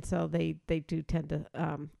of, and so they do tend to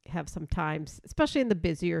have some times, especially in the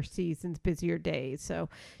busier seasons, busier days. So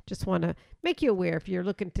just want to make you aware, if you're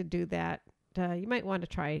looking to do that, you might want to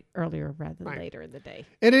try earlier rather than later in the day.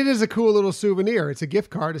 And it is a cool little souvenir. It's a gift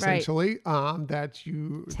card, essentially,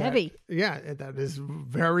 It's heavy. Yeah, that is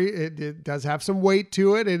it does have some weight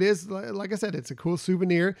to it. It is, like I said, it's a cool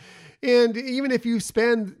souvenir. And even if you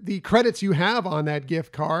spend the credits you have on that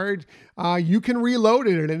gift card, you can reload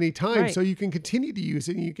it at any time. Right. So you can continue to use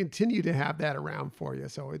it and you continue to have that around for you.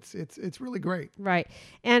 So it's really great. Right.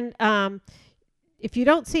 And if you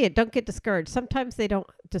don't see it, don't get discouraged. Sometimes they don't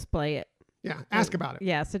display it. Yeah, ask about it.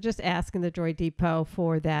 Yeah, so just ask in the Droid Depot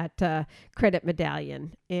for that credit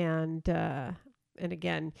medallion. And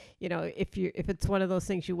again, if it's one of those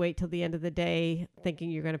things you wait till the end of the day thinking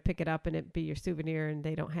you're going to pick it up and it be your souvenir and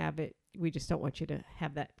they don't have it, we just don't want you to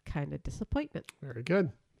have that kind of disappointment. Very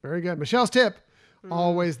good. Very good. Michelle's tip,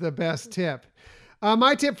 always the best tip.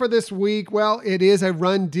 My tip for this week, well, it is a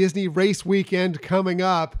Run Disney race weekend coming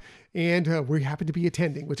up. And we happen to be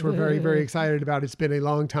attending, which we're very, very excited about. It's been a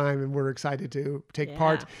long time, and we're excited to take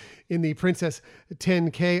part in the Princess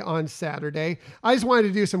 10K on Saturday. I just wanted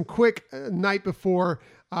to do some quick night before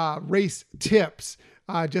race tips.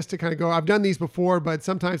 Just to kind of go, I've done these before, but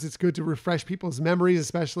sometimes it's good to refresh people's memories,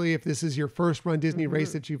 especially if this is your first Run Disney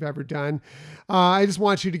race that you've ever done. I just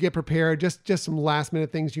want you to get prepared. Just some last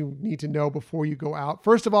minute things you need to know before you go out.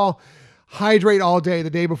 First of all, hydrate all day the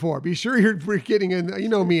day before. Be sure you're getting in,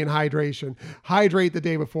 me and hydration. Hydrate the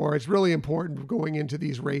day before. It's really important going into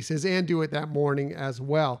these races, and do it that morning as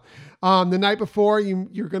well. The night before,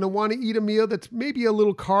 you're going to want to eat a meal that's maybe a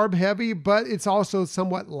little carb heavy, but it's also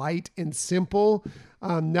somewhat light and simple.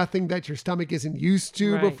 Nothing that your stomach isn't used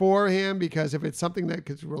to beforehand, because if it's something that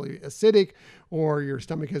is really acidic or your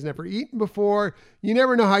stomach has never eaten before, you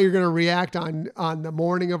never know how you're going to react on the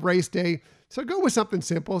morning of race day. So go with something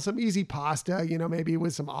simple, some easy pasta, maybe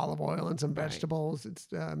with some olive oil and some vegetables. It's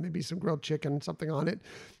maybe some grilled chicken, something on it.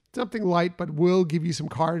 Something light, but will give you some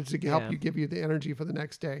carbs to help you give you the energy for the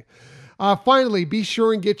next day. Finally, be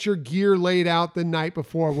sure and get your gear laid out the night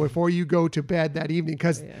before you go to bed that evening.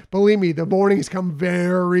 Because believe me, the mornings come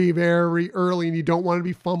very, very early, and you don't want to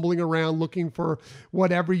be fumbling around looking for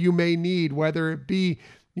whatever you may need, whether it be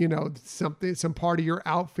some part of your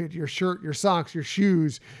outfit, your shirt, your socks, your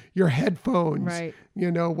shoes, your headphones,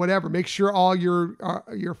 whatever. Make sure all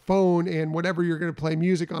your phone and whatever you're going to play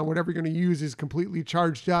music on, whatever you're going to use, is completely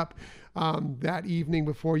charged up that evening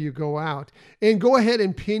before you go out. And go ahead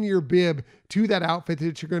and pin your bib to that outfit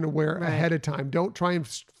that you're going to wear ahead of time. Don't try and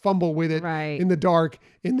fumble with it in the dark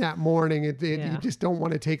in that morning. You just don't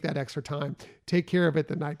want to take that extra time. Take care of it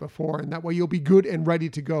the night before, and that way you'll be good and ready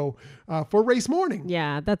to go for race morning.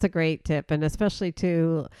 Yeah, that's a great tip. And especially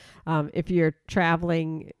too, if you're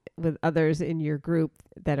traveling with others in your group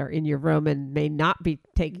that are in your room and may not be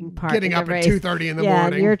taking part getting in up the race. At 2:30 in the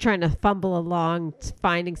morning. Yeah, you're trying to fumble along,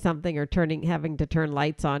 finding something, or having to turn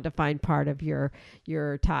lights on to find part of your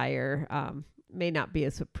tire. May not be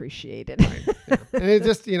as appreciated. And it's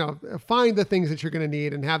just, find the things that you're going to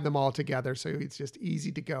need and have them all together. So it's just easy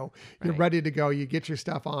to go. You're ready to go. You get your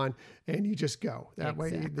stuff on and you just go. That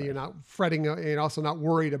way you're not fretting and also not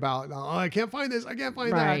worried about, I can't find this. I can't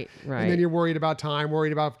find that. Right. And then you're worried about time,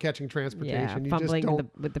 worried about catching transportation. Yeah, fumbling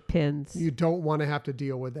with the pins. You don't want to have to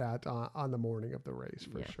deal with that on the morning of the race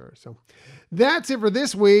for sure. So that's it for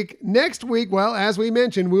this week. Next week, well, as we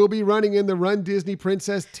mentioned, we'll be running in the Run Disney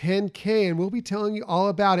Princess 10K, and we'll be telling you all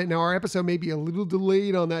about it. Now, our episode may be a little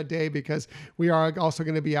delayed on that day because we are also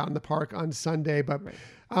going to be out in the park on Sunday, but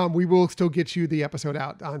We will still get you the episode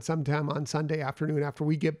out on sometime on Sunday afternoon after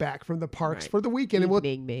we get back from the parks for the weekend.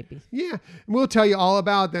 Evening, maybe. Yeah. And we'll tell you all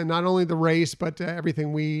about then not only the race, but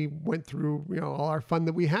everything we went through, all our fun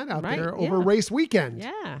that we had out there over race weekend.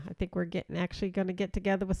 Yeah. I think we're actually going to get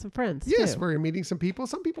together with some friends. Yes. too. We're meeting some people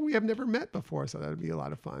we have never met before. So that'll be a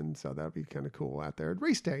lot of fun. So that'll be kind of cool out there at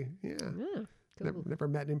race day. Yeah. Never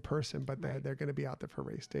met in person, but they're going to be out there for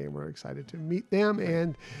race day, and we're excited to meet them.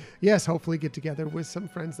 And yes, hopefully get together with some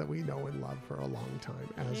friends that we know and love for a long time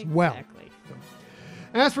as well. So,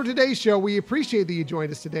 as for today's show, we appreciate that you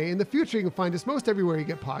joined us today. In the future, you can find us most everywhere you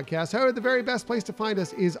get podcasts. However, the very best place to find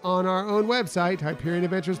us is on our own website,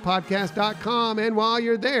 HyperionAdventuresPodcast.com. And while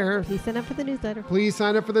you're there, please sign up for the newsletter. Please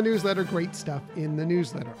sign up for the newsletter. Great stuff in the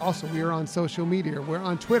newsletter. Also, we are on social media. We're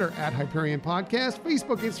on Twitter at Hyperion Podcast,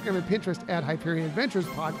 Facebook, Instagram, and Pinterest at Hyperion Adventures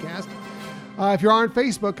Podcast. If you're on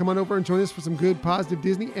Facebook, come on over and join us for some good, positive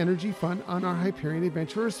Disney energy fun on our Hyperion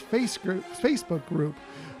Adventurers Facebook group.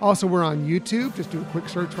 Also, we're on YouTube. Just do a quick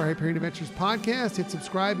search for Hyperion Adventures Podcast. Hit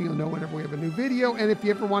subscribe. You'll know whenever we have a new video. And if you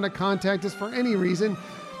ever want to contact us for any reason,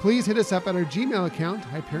 please hit us up at our Gmail account,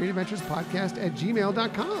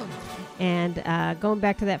 HyperionAdventuresPodcast@gmail.com. And going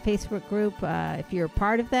back to that Facebook group, if you're a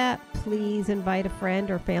part of that, please invite a friend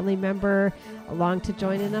or family member along to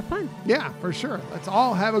join in the fun. Yeah, for sure. Let's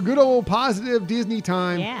all have a good old positive Disney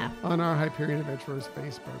time on our Hyperion Adventurers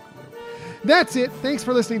Facebook group. That's it. Thanks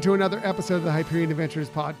for listening to another episode of the Hyperion Adventures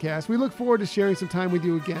Podcast. We look forward to sharing some time with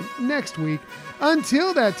you again next week.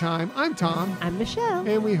 Until that time, I'm Tom. I'm Michelle.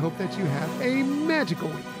 And we hope that you have a magical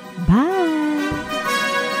week. Bye.